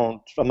 Yeah.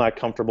 I'm not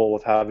comfortable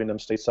with having them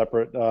stay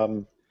separate.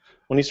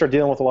 When you start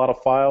dealing with a lot of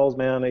files,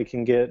 man,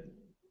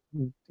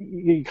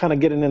 you kind of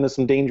getting into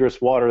some dangerous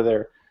water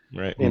there.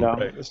 Right.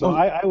 Right. So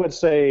I would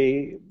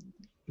say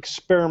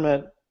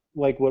experiment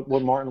like what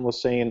Martin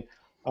was saying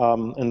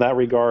in that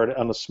regard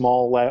on a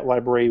small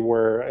library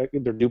where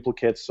they're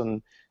duplicates,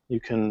 and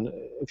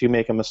if you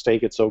make a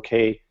mistake, it's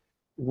okay.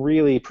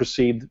 Really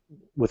proceed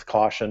with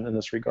caution in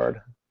this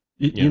regard.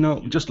 You know,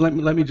 just let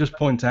me just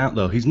point out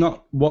though, he's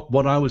not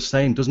what I was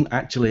saying doesn't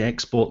actually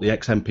export the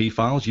XMP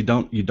files. You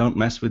don't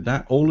mess with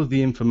that. All of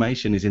the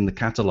information is in the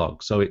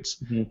catalog, so it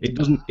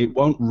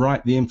won't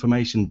write the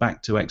information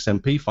back to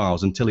XMP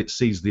files until it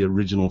sees the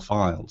original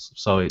files.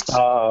 So it's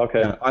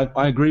okay.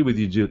 I agree with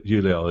you,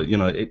 Julio. You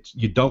know,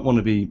 you don't want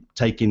to be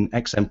taking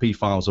XMP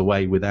files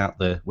away without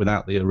the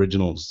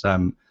originals.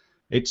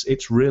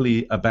 It's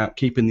really about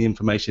keeping the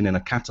information in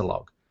a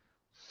catalog.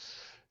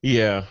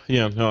 Yeah.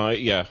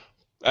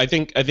 I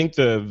think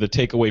the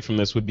takeaway from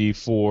this would be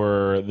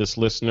for this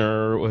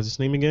listener. What was his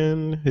name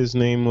again? His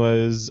name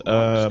was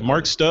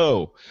Mark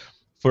Stowe.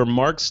 For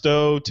Mark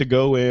Stowe to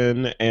go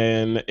in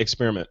and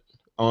experiment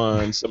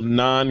on some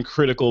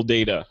non-critical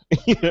data,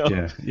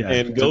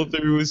 and go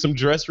through some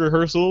dress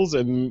rehearsals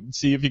and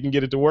see if you can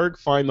get it to work.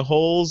 Find the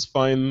holes.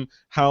 Find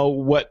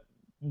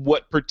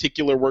what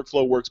particular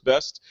workflow works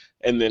best,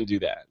 and then do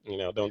that.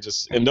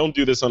 Don't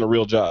do this on a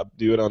real job.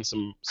 Do it on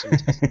some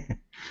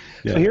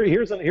So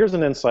here's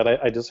an insight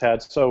I just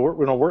had. So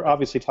we're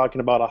obviously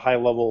talking about a high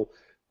level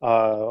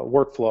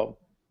workflow,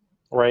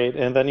 right?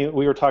 And then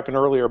we were talking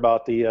earlier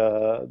about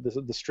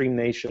the Stream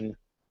Nation.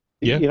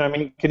 Yeah. I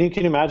mean, can you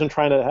imagine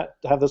trying to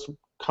have this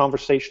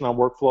conversation on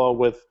workflow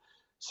with,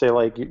 say,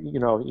 like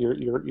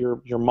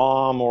your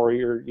mom or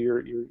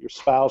your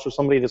spouse or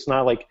somebody that's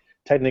not like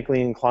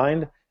technically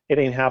inclined? It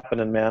ain't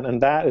happening, man.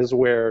 And that is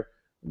where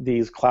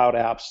these cloud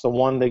apps, the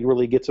one that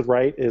really gets it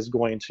right, is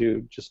going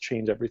to just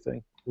change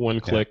everything.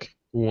 One click,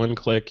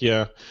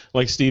 yeah.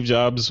 Like Steve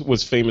Jobs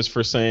was famous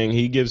for saying,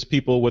 he gives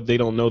people what they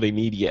don't know they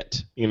need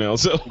yet.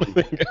 So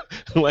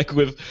like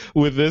with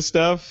this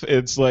stuff,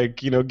 it's like,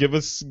 give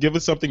us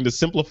something to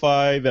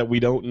simplify that we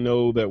don't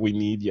know that we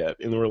need yet,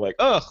 and we're like,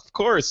 oh, of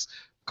course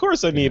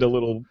I need a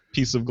little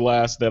piece of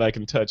glass that I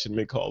can touch and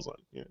make calls on.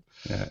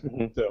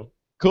 So.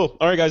 Cool.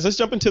 All right, guys, let's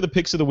jump into the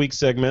Picks of the Week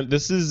segment.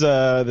 This is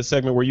the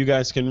segment where you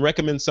guys can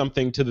recommend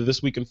something to the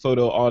This Week in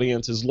Photo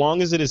audience as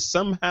long as it is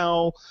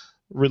somehow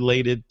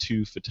related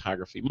to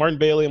photography. Martin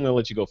Bailey, I'm going to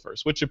let you go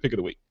first. What's your pick of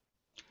the week?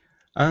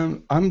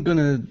 I'm going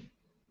to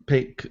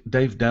pick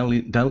Dave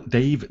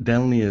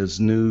Delnier's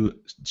new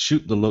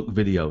Shoot the Look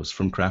videos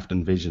from Craft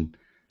and Vision.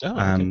 Oh,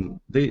 okay.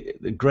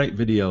 The great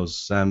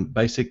videos.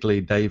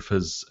 Basically, Dave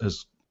has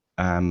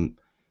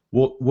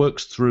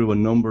works through a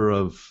number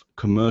of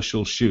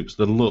commercial shoots,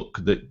 the look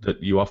that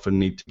you often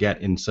need to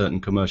get in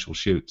certain commercial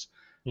shoots,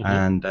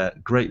 and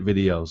great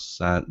videos.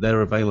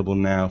 They're available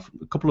now.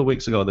 A couple of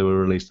weeks ago they were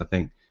released, I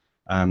think.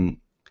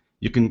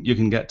 You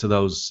can get to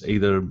those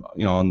either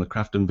on the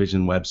Craft and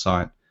Vision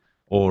website,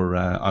 or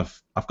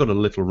I've got a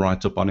little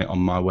write-up on it on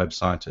my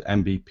website at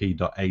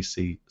mbp.ac/stl.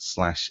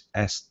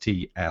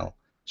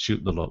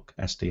 Shoot the Look,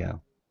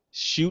 STL.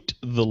 Shoot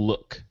the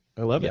Look.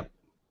 I love it.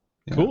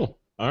 Yeah. Cool.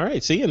 All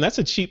right, see, and that's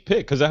a cheap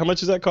pick, because how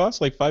much does that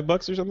cost? Like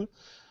 $5 or something?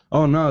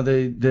 Oh no,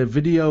 the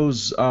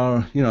videos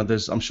are,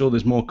 I'm sure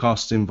there's more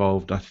costs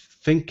involved. I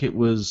think it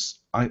was,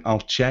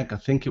 I'll check. I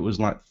think it was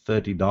like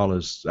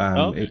 $30.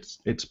 Okay.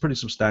 It's pretty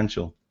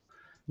substantial.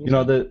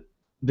 Yeah. The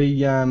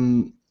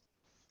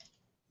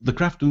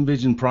Craft and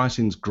Vision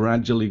pricing's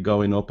gradually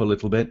going up a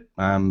little bit.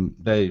 As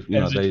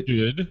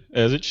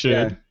it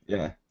should.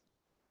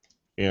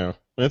 Yeah.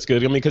 That's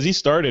good. I mean, because he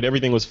started,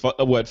 everything was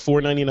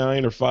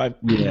 $4.99 or $5.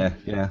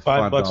 Yeah.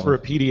 $5 for a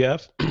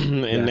PDF,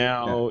 and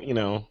now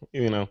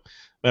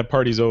that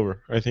party's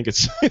over. I think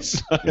it's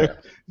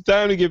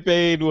time to get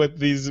paid what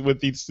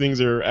these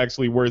things are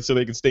actually worth, so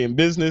they can stay in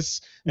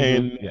business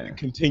and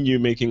continue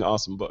making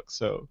awesome books.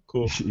 So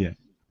cool. Yeah.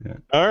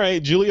 All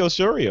right, Julio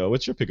Shorio,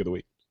 what's your pick of the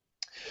week?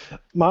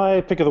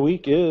 My pick of the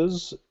week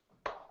is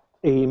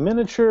a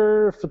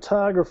miniature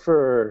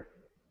photographer.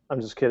 I'm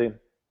just kidding.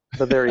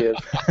 But there he is.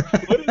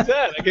 What is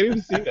that? I can't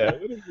even see that.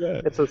 What is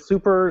that? It's a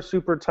super,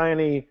 super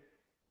tiny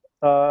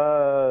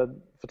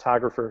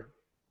photographer.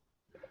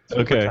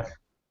 Okay.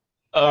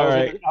 All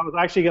right. I was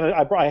actually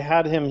I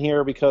had him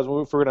here because we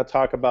were going to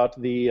talk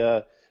about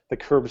the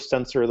curved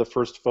sensor, the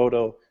first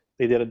photo.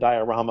 They did a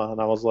diorama,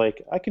 and I was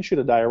like, I can shoot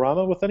a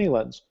diorama with any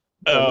lens.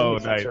 Oh,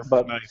 nice.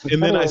 Sensor, nice.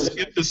 And then I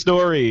skipped the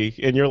story,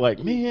 and you're like,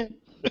 man.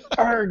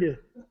 Arg.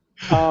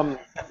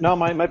 No,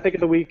 my pick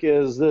of the week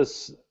is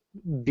this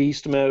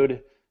beast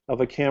mode of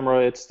a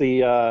camera. It's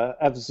the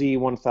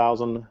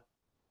FZ1000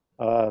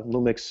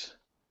 Lumix.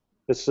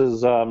 This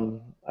is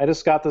I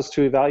just got this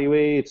to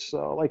evaluate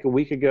like a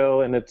week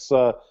ago, and it's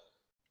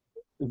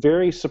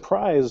very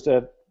surprised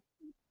at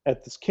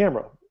this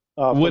camera.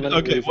 What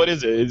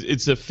is it?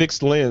 It's a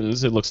fixed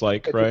lens, it looks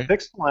like, right? It's a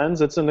fixed lens.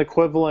 It's an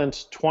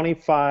equivalent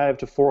 25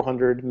 to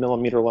 400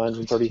 millimeter lens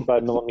and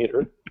 35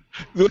 millimeter.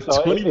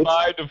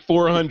 25 to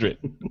 400.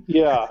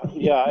 Yeah.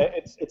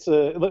 It's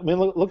a. I mean,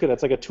 look at it.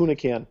 It's like a tuna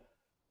can.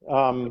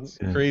 It's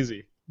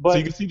crazy. But so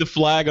you can see the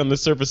flag on the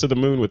surface of the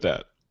moon with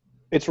that.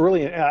 It's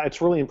really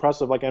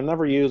impressive. Like, I've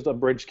never used a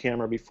bridge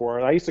camera before.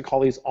 I used to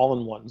call these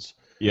all-in-ones.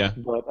 Yeah.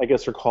 But I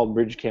guess they're called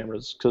bridge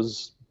cameras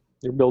because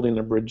you're building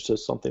a bridge to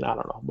something. I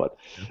don't know. But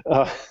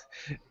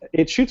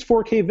it shoots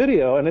 4K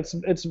video, and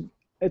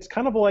it's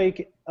kind of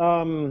like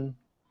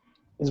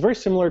It's very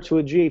similar to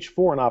a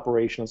GH4 in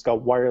operation. It's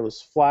got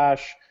wireless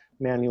flash,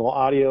 manual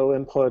audio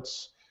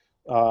inputs,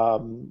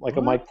 like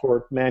a mic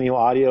port, manual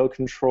audio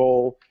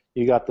control.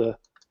 You got the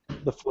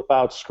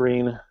flip-out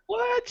screen.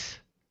 What?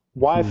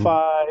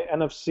 Wi-Fi,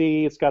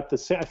 NFC. It's got the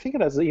same. I think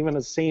it has even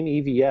the same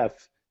EVF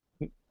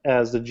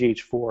as the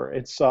GH4.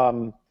 It's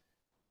and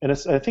I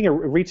think it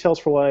retails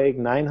for like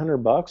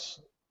 $900.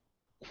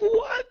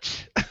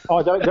 What? Oh,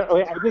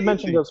 I did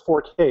mention it was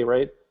 4K,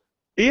 right?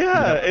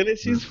 Yeah, and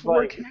it's used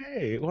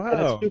 4K. Wow. And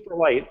it's super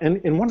light.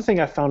 And one thing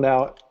I found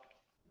out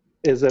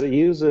is that it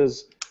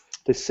uses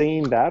the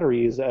same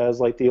batteries as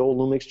like the old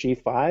Lumix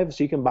G5,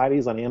 so you can buy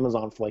these on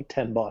Amazon for like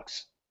 $10.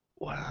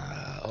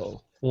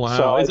 Wow. Wow.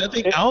 So is that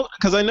thing out?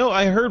 Because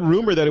I heard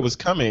rumor that it was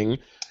coming.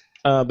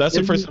 That's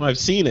the first time I've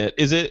seen it.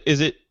 Is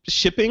it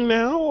shipping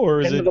now, or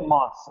is End of the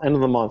month. End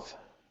of the month.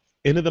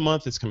 End of the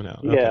month it's coming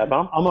out? Okay. Yeah,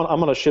 but I'm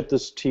gonna ship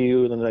this to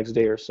you in the next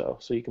day or so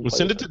you can. Well,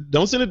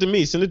 don't send it to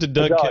me. Send it to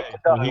Doug K.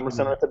 I'm gonna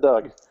send it to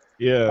Doug.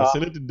 Yeah,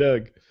 send it to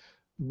Doug.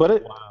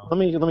 But let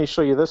me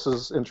show you. This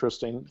is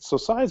interesting. So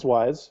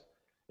size-wise,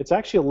 it's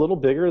actually a little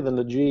bigger than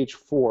the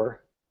GH4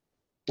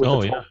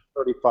 with the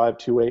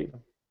 35-28.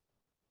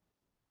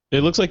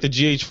 It looks like the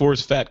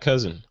GH4's fat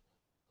cousin.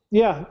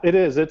 Yeah, it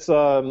is. It's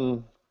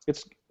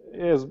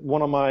as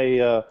one of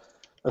my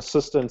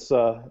assistants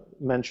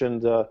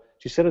mentioned.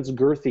 She said it's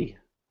girthy.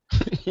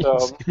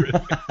 So,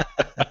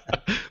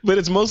 but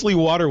it's mostly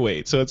water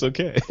weight, so it's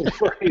okay.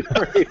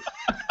 right.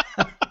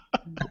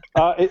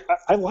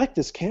 I like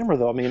this camera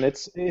though. I mean,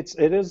 it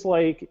is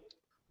like,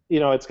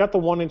 it's got the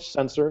 1-inch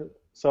sensor,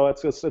 so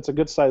it's a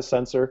good size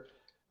sensor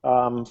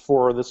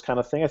for this kind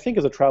of thing. I think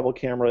as a travel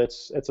camera,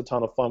 it's a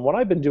ton of fun. What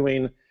I've been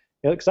doing,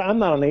 because I'm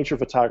not a nature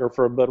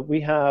photographer, but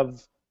we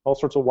have all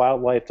sorts of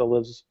wildlife that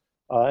lives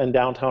in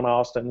downtown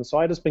Austin. So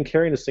I just been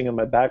carrying this thing in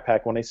my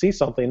backpack. When I see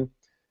something,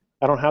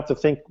 I don't have to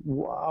think,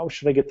 wow,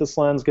 should I get this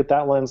lens, get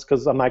that lens,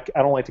 because I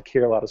don't like to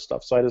carry a lot of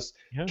stuff. So I just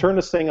turn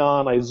this thing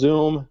on, I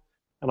zoom,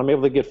 and I'm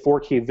able to get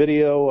 4K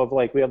video of,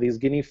 like, we have these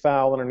guinea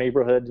fowl in our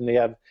neighborhood, and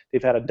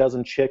they've had a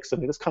dozen chicks,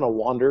 and they just kind of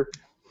wander.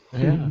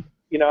 Yeah.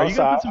 Are you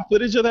gonna put some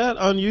footage of that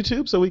on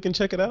YouTube so we can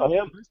check it out?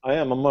 I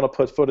am. I'm gonna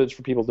put footage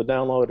for people to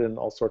download and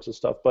all sorts of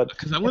stuff. But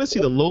because I want to see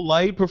the low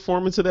light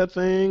performance of that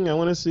thing. I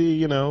want to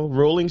see,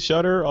 rolling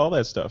shutter, all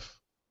that stuff.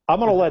 I'm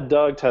gonna let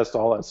Doug test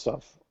all that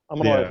stuff. I'm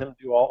gonna let him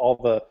do all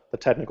the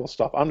technical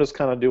stuff. I'm just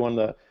kind of doing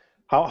the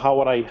how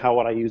would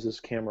I use this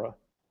camera.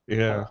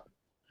 Yeah.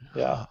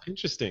 Yeah.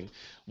 Interesting.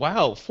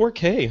 Wow,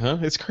 4K, huh?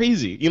 It's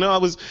crazy. I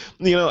was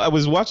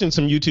watching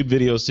some YouTube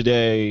videos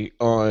today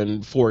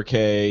on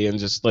 4K and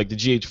just like the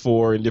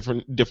GH4 and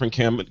different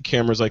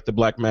cameras like the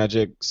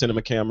Blackmagic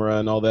cinema camera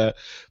and all that.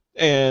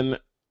 And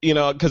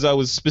because I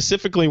was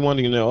specifically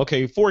wanting to know,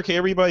 okay, 4K,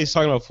 everybody's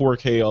talking about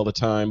 4K all the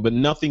time, but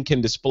nothing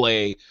can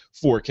display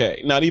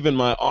 4K. Not even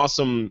my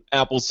awesome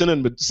Apple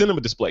cinema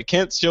display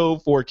can't show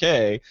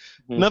 4K.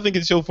 Mm-hmm. Nothing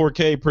can show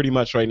 4K pretty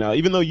much right now,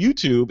 even though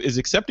YouTube is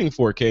accepting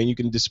 4K and you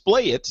can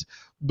display it,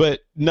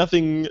 but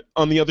nothing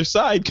on the other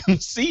side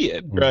can see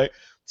it, right?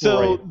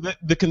 So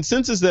the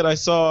consensus that I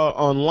saw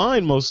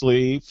online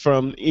mostly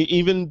from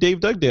even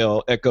Dave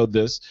Dugdale echoed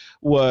this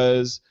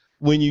was,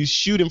 when you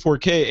shoot in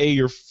 4K,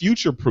 you're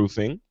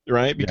future-proofing,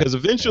 right? Because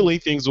eventually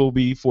things will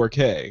be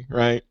 4K,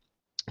 right?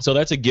 So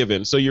that's a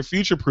given. So you're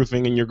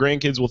future-proofing, and your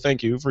grandkids will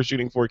thank you for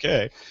shooting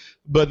 4K.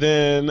 But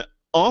then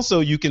also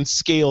you can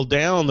scale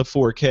down the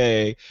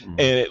 4K, and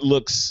it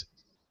looks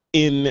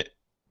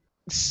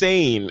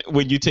insane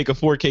when you take a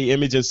 4K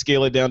image and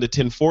scale it down to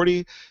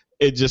 1040.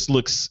 It just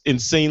looks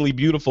insanely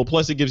beautiful.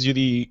 Plus, it gives you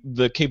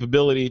the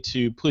capability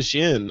to push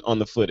in on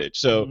the footage.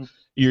 So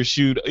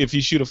if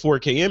you shoot a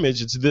 4K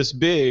image, it's this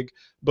big,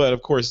 but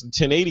of course the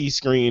 1080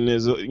 screen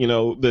is,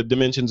 the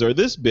dimensions are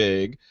this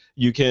big.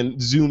 You can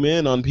zoom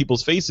in on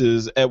people's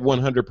faces at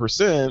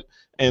 100%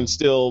 and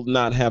still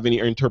not have any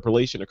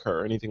interpolation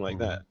occur or anything like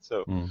that.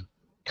 So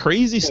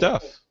crazy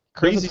stuff.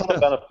 There's a ton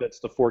of benefits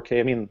to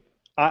 4K. I mean,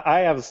 I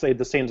have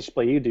the same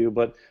display you do,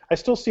 but I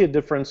still see a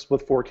difference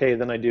with 4K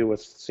than I do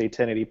with, say,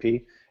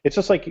 1080p. It's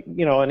just like, an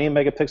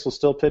 8-megapixel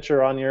still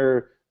picture on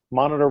your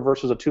monitor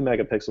versus a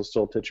 2-megapixel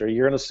still picture.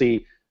 You're going to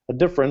see a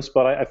difference,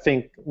 but I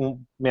think,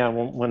 man,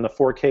 when the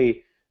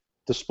 4K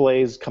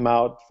displays come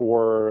out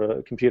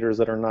for computers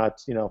that are not,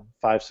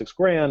 $5-6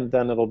 grand,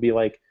 then it'll be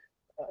like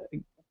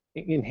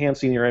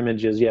enhancing your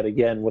images yet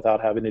again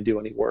without having to do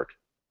any work.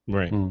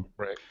 Right.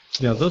 Right.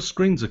 Yeah, those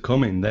screens are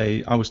coming.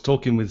 I was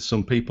talking with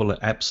some people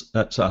at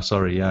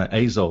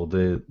Azol,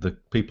 the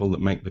people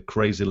that make the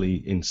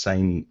crazily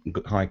insane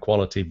high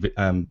quality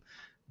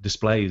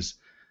displays.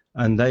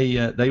 And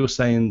they were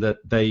saying that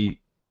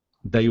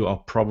they are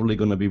probably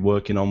going to be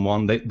working on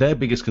one. Their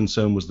biggest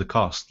concern was the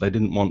cost. They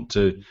didn't want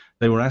to.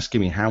 They were asking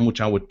me how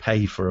much I would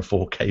pay for a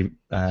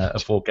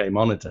 4K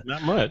monitor.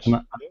 Not much.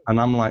 And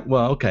I'm like,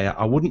 well, okay,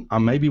 I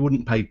maybe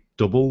wouldn't pay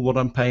double what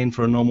I'm paying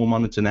for a normal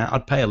monitor now.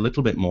 I'd pay a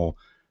little bit more.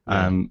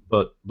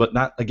 But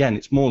that, again,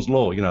 it's Moore's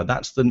law.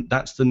 That's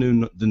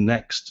the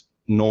next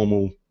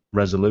normal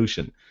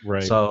resolution.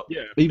 Right. So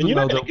Yeah. even And you're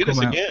though not going to they'll get us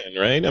come out,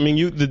 again, right? I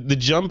mean, the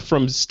jump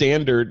from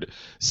standard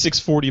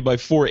 640 by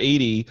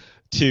 480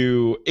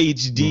 to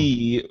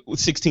HD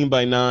 16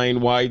 by 9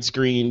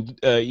 widescreen,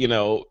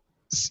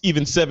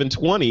 even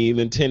 720,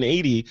 then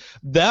 1080,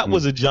 that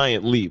was a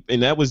giant leap,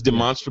 and that was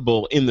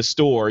demonstrable in the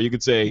store. You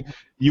could say,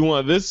 you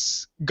want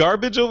this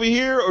garbage over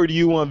here, or do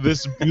you want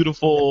this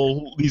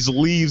beautiful, these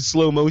leaves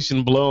slow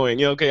motion blowing?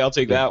 Yeah, okay, I'll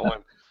take that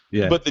one.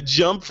 yeah, But the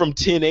jump from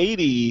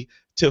 1080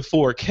 to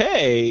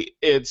 4K,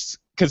 it's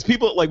because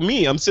people like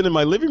me, I'm sitting in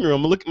my living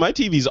room, look, my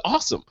TV's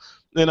awesome,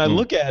 and I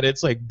look at it,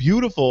 it's like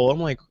beautiful. I'm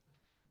like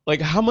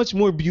how much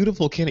more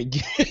beautiful can it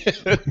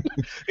get?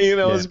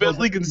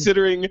 Especially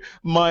considering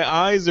my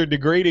eyes are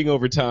degrading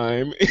over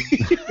time.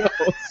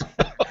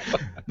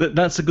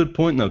 That's a good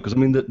point though, because I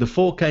mean the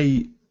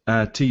 4K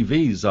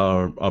TVs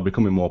are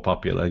becoming more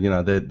popular.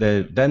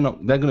 They're going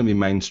to be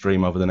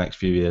mainstream over the next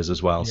few years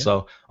as well. Yeah.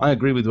 So I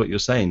agree with what you're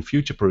saying.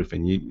 Future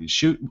proofing. You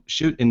shoot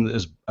in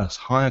as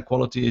high a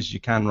quality as you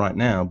can right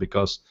now,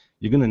 because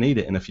you're going to need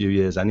it in a few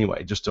years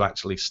anyway, just to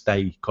actually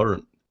stay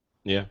current.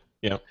 Yeah.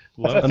 Yeah.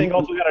 I think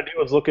all we got to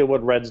do is look at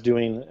what Red's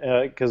doing,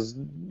 because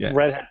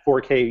Red had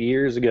 4K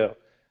years ago,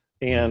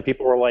 and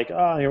people were like,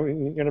 "Oh, you're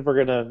never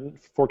gonna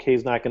 4K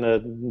is not gonna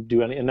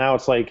do any." And now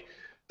it's like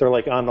they're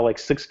like on the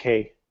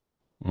 6K.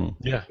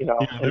 Yeah.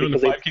 They're on the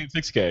 5K and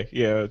 6K.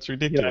 Yeah, it's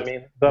ridiculous.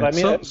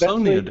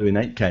 Sony are doing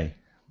 8K.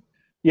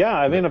 Yeah,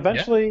 I mean,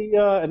 eventually,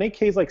 an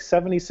 8K is like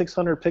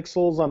 7,600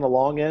 pixels on the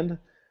long end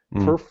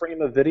per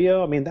frame of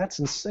video. I mean, that's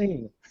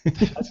insane.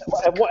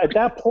 At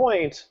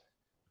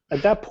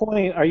that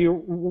point, are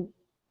you?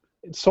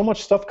 So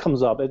much stuff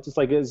comes up. It's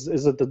like, is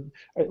it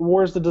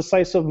where's the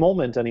decisive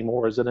moment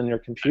anymore? Is it in your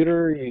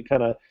computer? You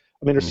kind of,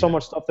 I mean, there's so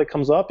much stuff that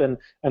comes up, and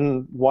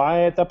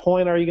why at that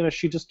point are you going to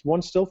shoot just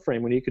one still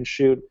frame when you can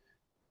shoot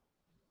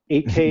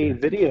 8K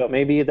video?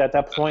 Maybe at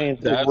that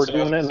point we're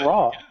doing it in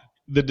RAW.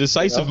 The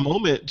decisive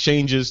moment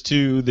changes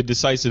to the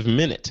decisive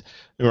minute,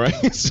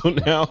 right? So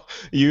now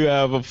you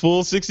have a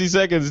full 60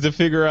 seconds to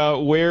figure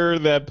out where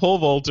that pole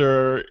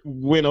vaulter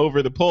went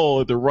over the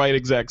pole at the right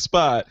exact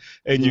spot,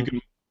 and you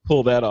can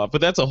pull that off.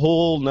 But that's a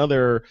whole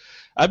nother.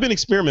 I've been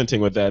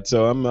experimenting with that,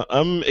 so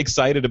I'm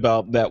excited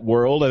about that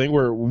world. I think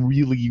we're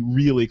really,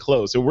 really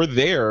close, and we're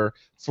there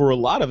for a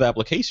lot of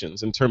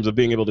applications in terms of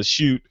being able to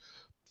shoot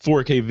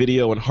 4K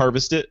video and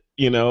harvest it,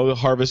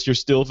 harvest your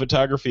still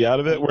photography out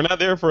of it. We're not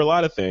there for a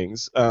lot of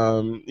things,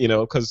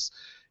 because,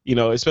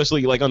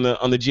 especially like on the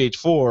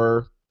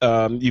GH4,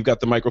 you've got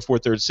the Micro Four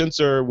Thirds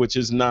sensor, which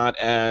is not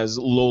as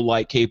low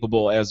light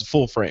capable as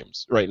full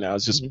frames right now.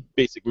 It's just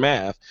basic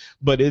math,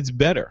 but it's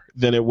better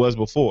than it was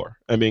before.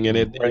 I mean, and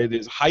it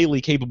is highly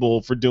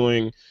capable for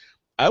doing,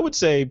 I would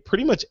say,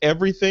 pretty much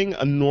everything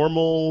a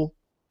normal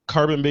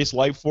carbon-based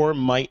light form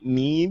might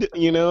need,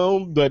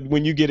 but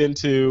when you get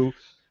into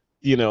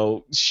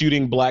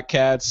shooting black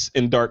cats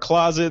in dark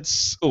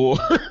closets or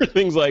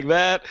things like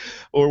that,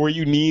 or where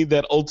you need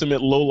that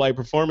ultimate low light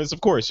performance,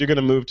 of course, you're going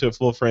to move to a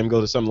full frame, go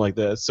to something like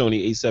the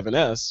Sony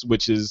A7S,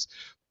 which is,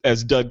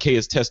 as Doug K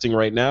is testing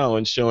right now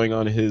and showing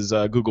on his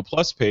Google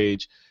Plus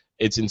page,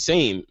 it's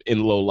insane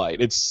in low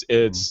light.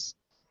 It's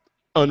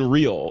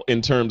unreal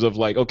in terms of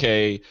like,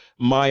 okay,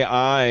 my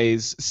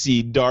eyes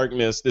see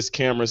darkness, this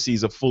camera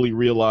sees a fully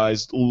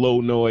realized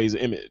low noise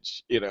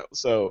image,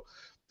 so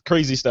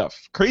crazy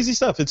stuff.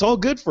 It's all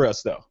good for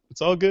us, though.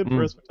 It's all good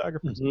for us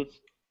photographers.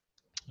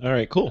 All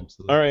right, cool.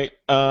 Absolutely. All right.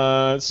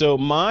 So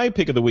my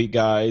pick of the week,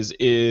 guys,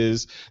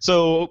 is,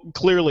 so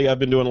clearly I've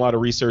been doing a lot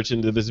of research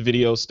into this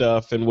video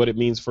stuff and what it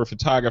means for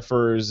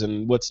photographers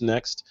and what's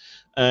next.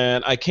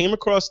 And I came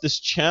across this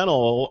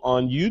channel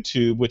on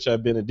YouTube, which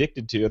I've been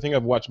addicted to. I think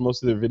I've watched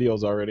most of their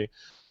videos already.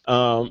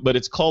 But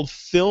it's called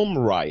Film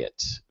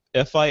Riot.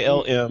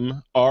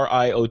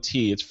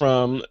 FILMRIOT. It's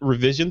from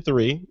Revision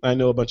 3. I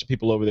know a bunch of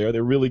people over there.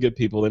 They're really good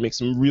people. They make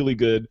some really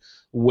good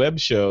web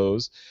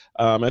shows.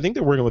 I think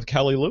they're working with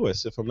Callie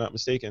Lewis, if I'm not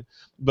mistaken.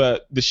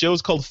 But the show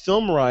is called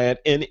Film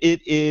Riot, and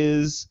it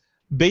is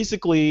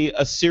basically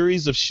a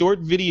series of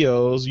short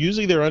videos.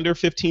 Usually they're under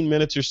 15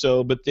 minutes or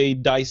so, but they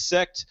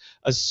dissect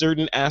a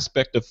certain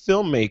aspect of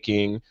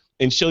filmmaking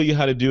and show you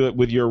how to do it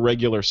with your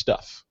regular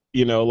stuff.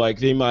 Like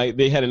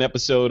they had an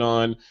episode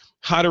on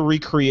how to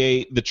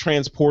recreate the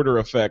transporter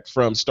effect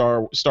from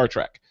Star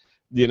Trek,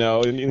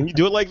 and you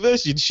do it like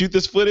this. You shoot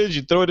this footage,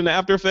 you throw it in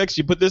After Effects,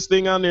 you put this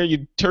thing on there,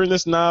 you turn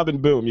this knob,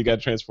 and boom, you got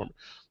a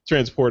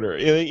transporter.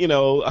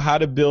 How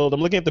to build. I'm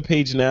looking at the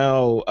page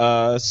now.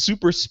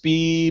 Super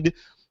speed.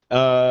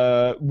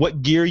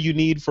 What gear you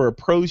need for a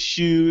pro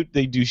shoot.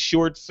 They do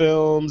short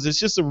films. It's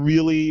just a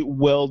really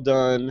well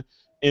done,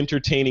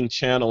 entertaining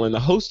channel, and the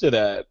host of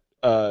that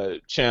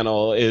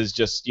channel is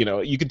just,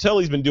 you can tell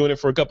he's been doing it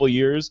for a couple of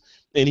years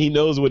and he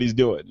knows what he's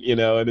doing,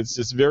 and it's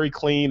just very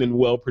clean and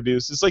well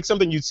produced. It's like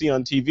something you'd see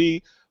on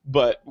TV,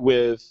 but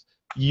with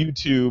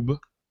YouTube,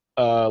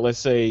 let's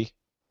say,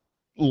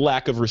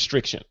 lack of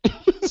restriction.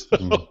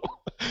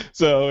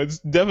 So it's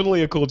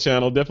definitely a cool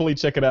channel. Definitely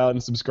check it out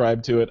and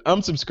subscribe to it.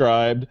 I'm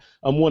subscribed.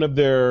 I'm one of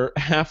their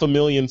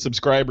 500,000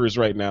 subscribers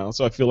right now,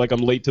 so I feel like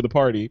I'm late to the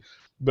party.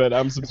 but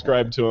I'm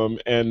subscribed to them,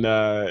 and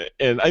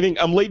I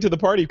think I'm late to the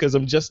party because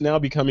I'm just now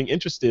becoming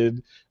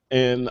interested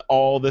in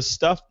all this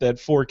stuff that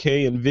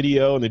 4K and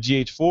video and the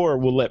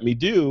GH4 will let me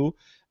do,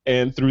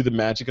 and through the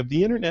magic of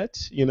the internet,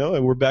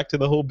 and we're back to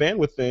the whole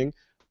bandwidth thing,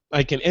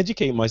 I can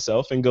educate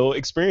myself and go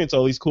experience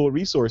all these cool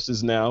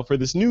resources now for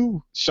this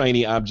new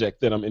shiny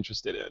object that I'm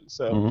interested in.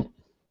 So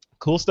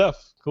cool stuff.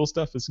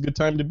 It's a good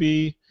time to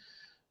be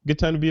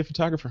a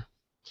photographer.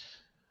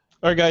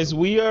 All right, guys,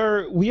 we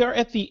are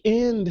at the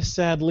end,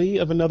 sadly,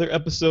 of another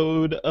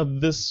episode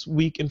of This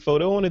Week in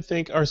Photo. I want to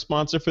thank our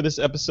sponsor for this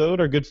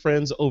episode, our good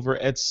friends over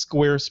at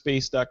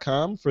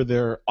Squarespace.com, for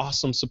their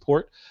awesome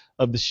support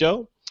of the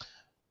show.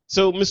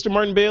 So, Mr.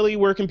 Martin Bailey,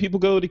 where can people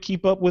go to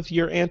keep up with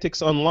your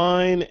antics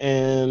online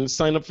and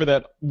sign up for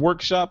that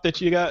workshop that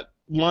you got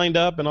lined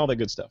up and all that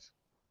good stuff?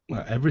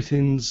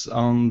 Everything's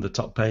on the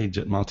top page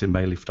at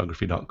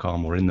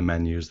martinbaileyphotography.com or in the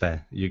menus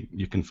there.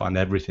 You can find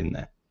everything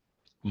there.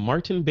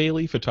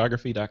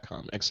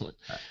 martinbaileyphotography.com. Excellent.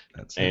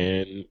 That's it.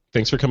 And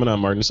thanks for coming on,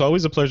 Martin. It's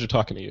always a pleasure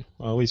talking to you.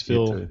 I always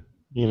feel,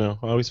 I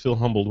always feel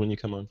humbled when you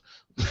come on.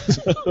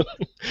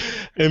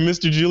 And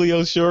Mr.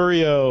 Giulio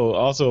Sciorio,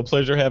 also a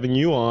pleasure having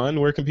you on.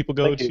 Where can people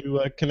go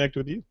to connect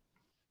with you?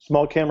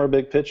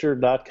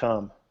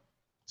 Smallcamerabigpicture.com.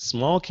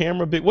 Small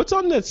Camera Big. What's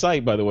on that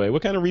site, by the way?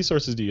 What kind of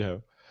resources do you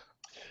have?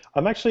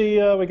 I'm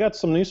actually, we got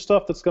some new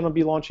stuff that's going to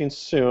be launching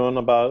soon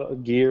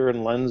about gear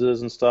and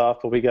lenses and stuff,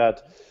 but we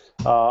got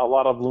a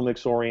lot of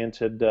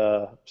Lumix-oriented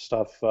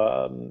stuff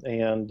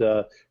and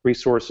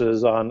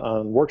resources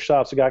on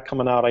workshops I got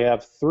coming out. I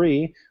have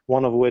 3,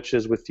 one of which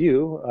is with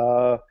you,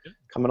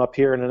 coming up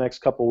here in the next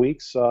couple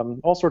weeks.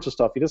 All sorts of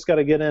stuff. You just got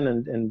to get in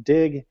and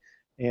dig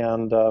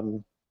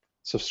and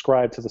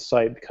subscribe to the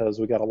site because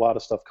we got a lot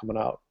of stuff coming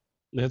out.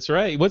 That's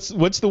right. What's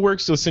the work?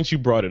 So since you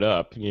brought it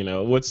up,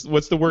 what's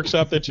the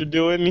workshop that you're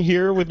doing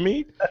here with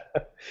me?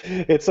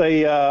 It's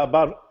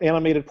about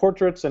animated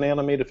portraits and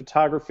animated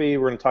photography.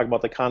 We're going to talk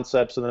about the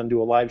concepts and then do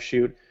a live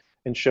shoot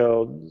and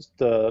show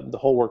the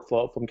whole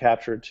workflow from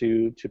capture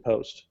to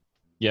post.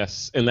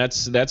 Yes, and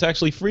that's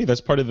actually free.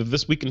 That's part of the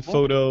This Week in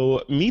Photo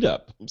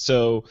meetup.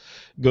 So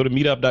go to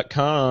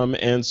meetup.com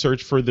and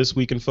search for This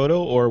Week in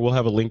Photo, or we'll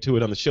have a link to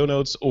it on the show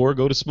notes, or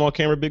go to Small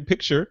Camera Big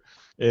Picture.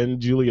 And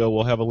Giulio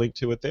will have a link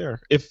to it there.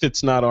 If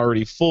it's not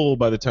already full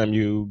by the time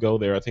you go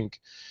there, I think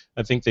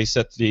they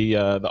set the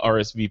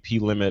RSVP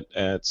limit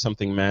at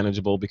something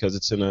manageable because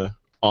it's in an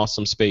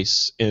awesome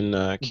space in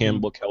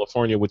Campbell,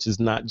 California, which is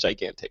not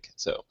gigantic.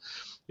 So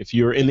if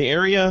you're in the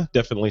area,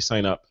 definitely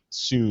sign up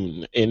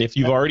soon. And if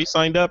you've already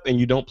signed up and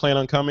you don't plan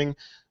on coming,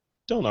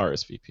 don't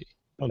RSVP.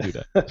 Don't do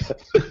that.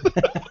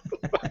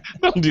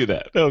 Don't do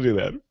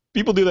that.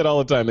 People do that all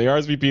the time. They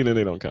RSVP and then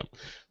they don't come.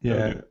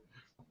 Yeah.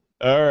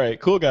 All right,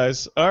 cool,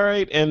 guys. All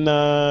right, and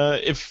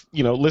if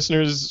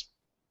listeners,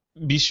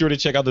 be sure to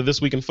check out the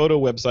This Week in Photo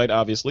website,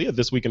 obviously, at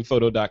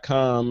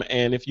thisweekinphoto.com.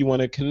 And if you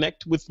want to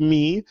connect with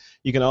me,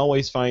 you can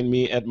always find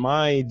me at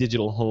my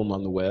digital home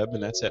on the web,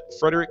 and that's at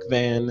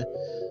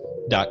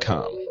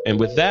frederickvan.com. And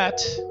with that,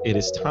 it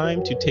is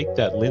time to take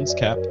that lens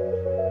cap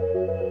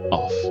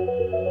off.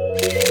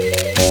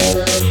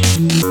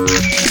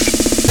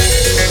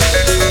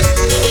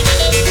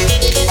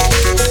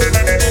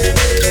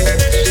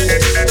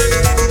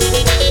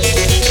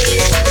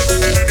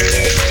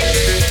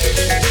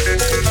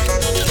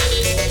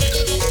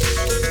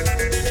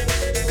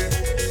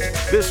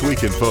 This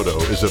Week in Photo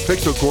is a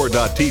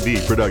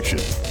Pixelcore.tv production,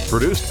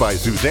 produced by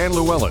Suzanne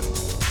Llewellyn,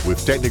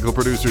 with technical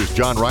producers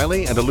John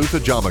Riley and Alutha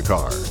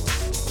Jamakar.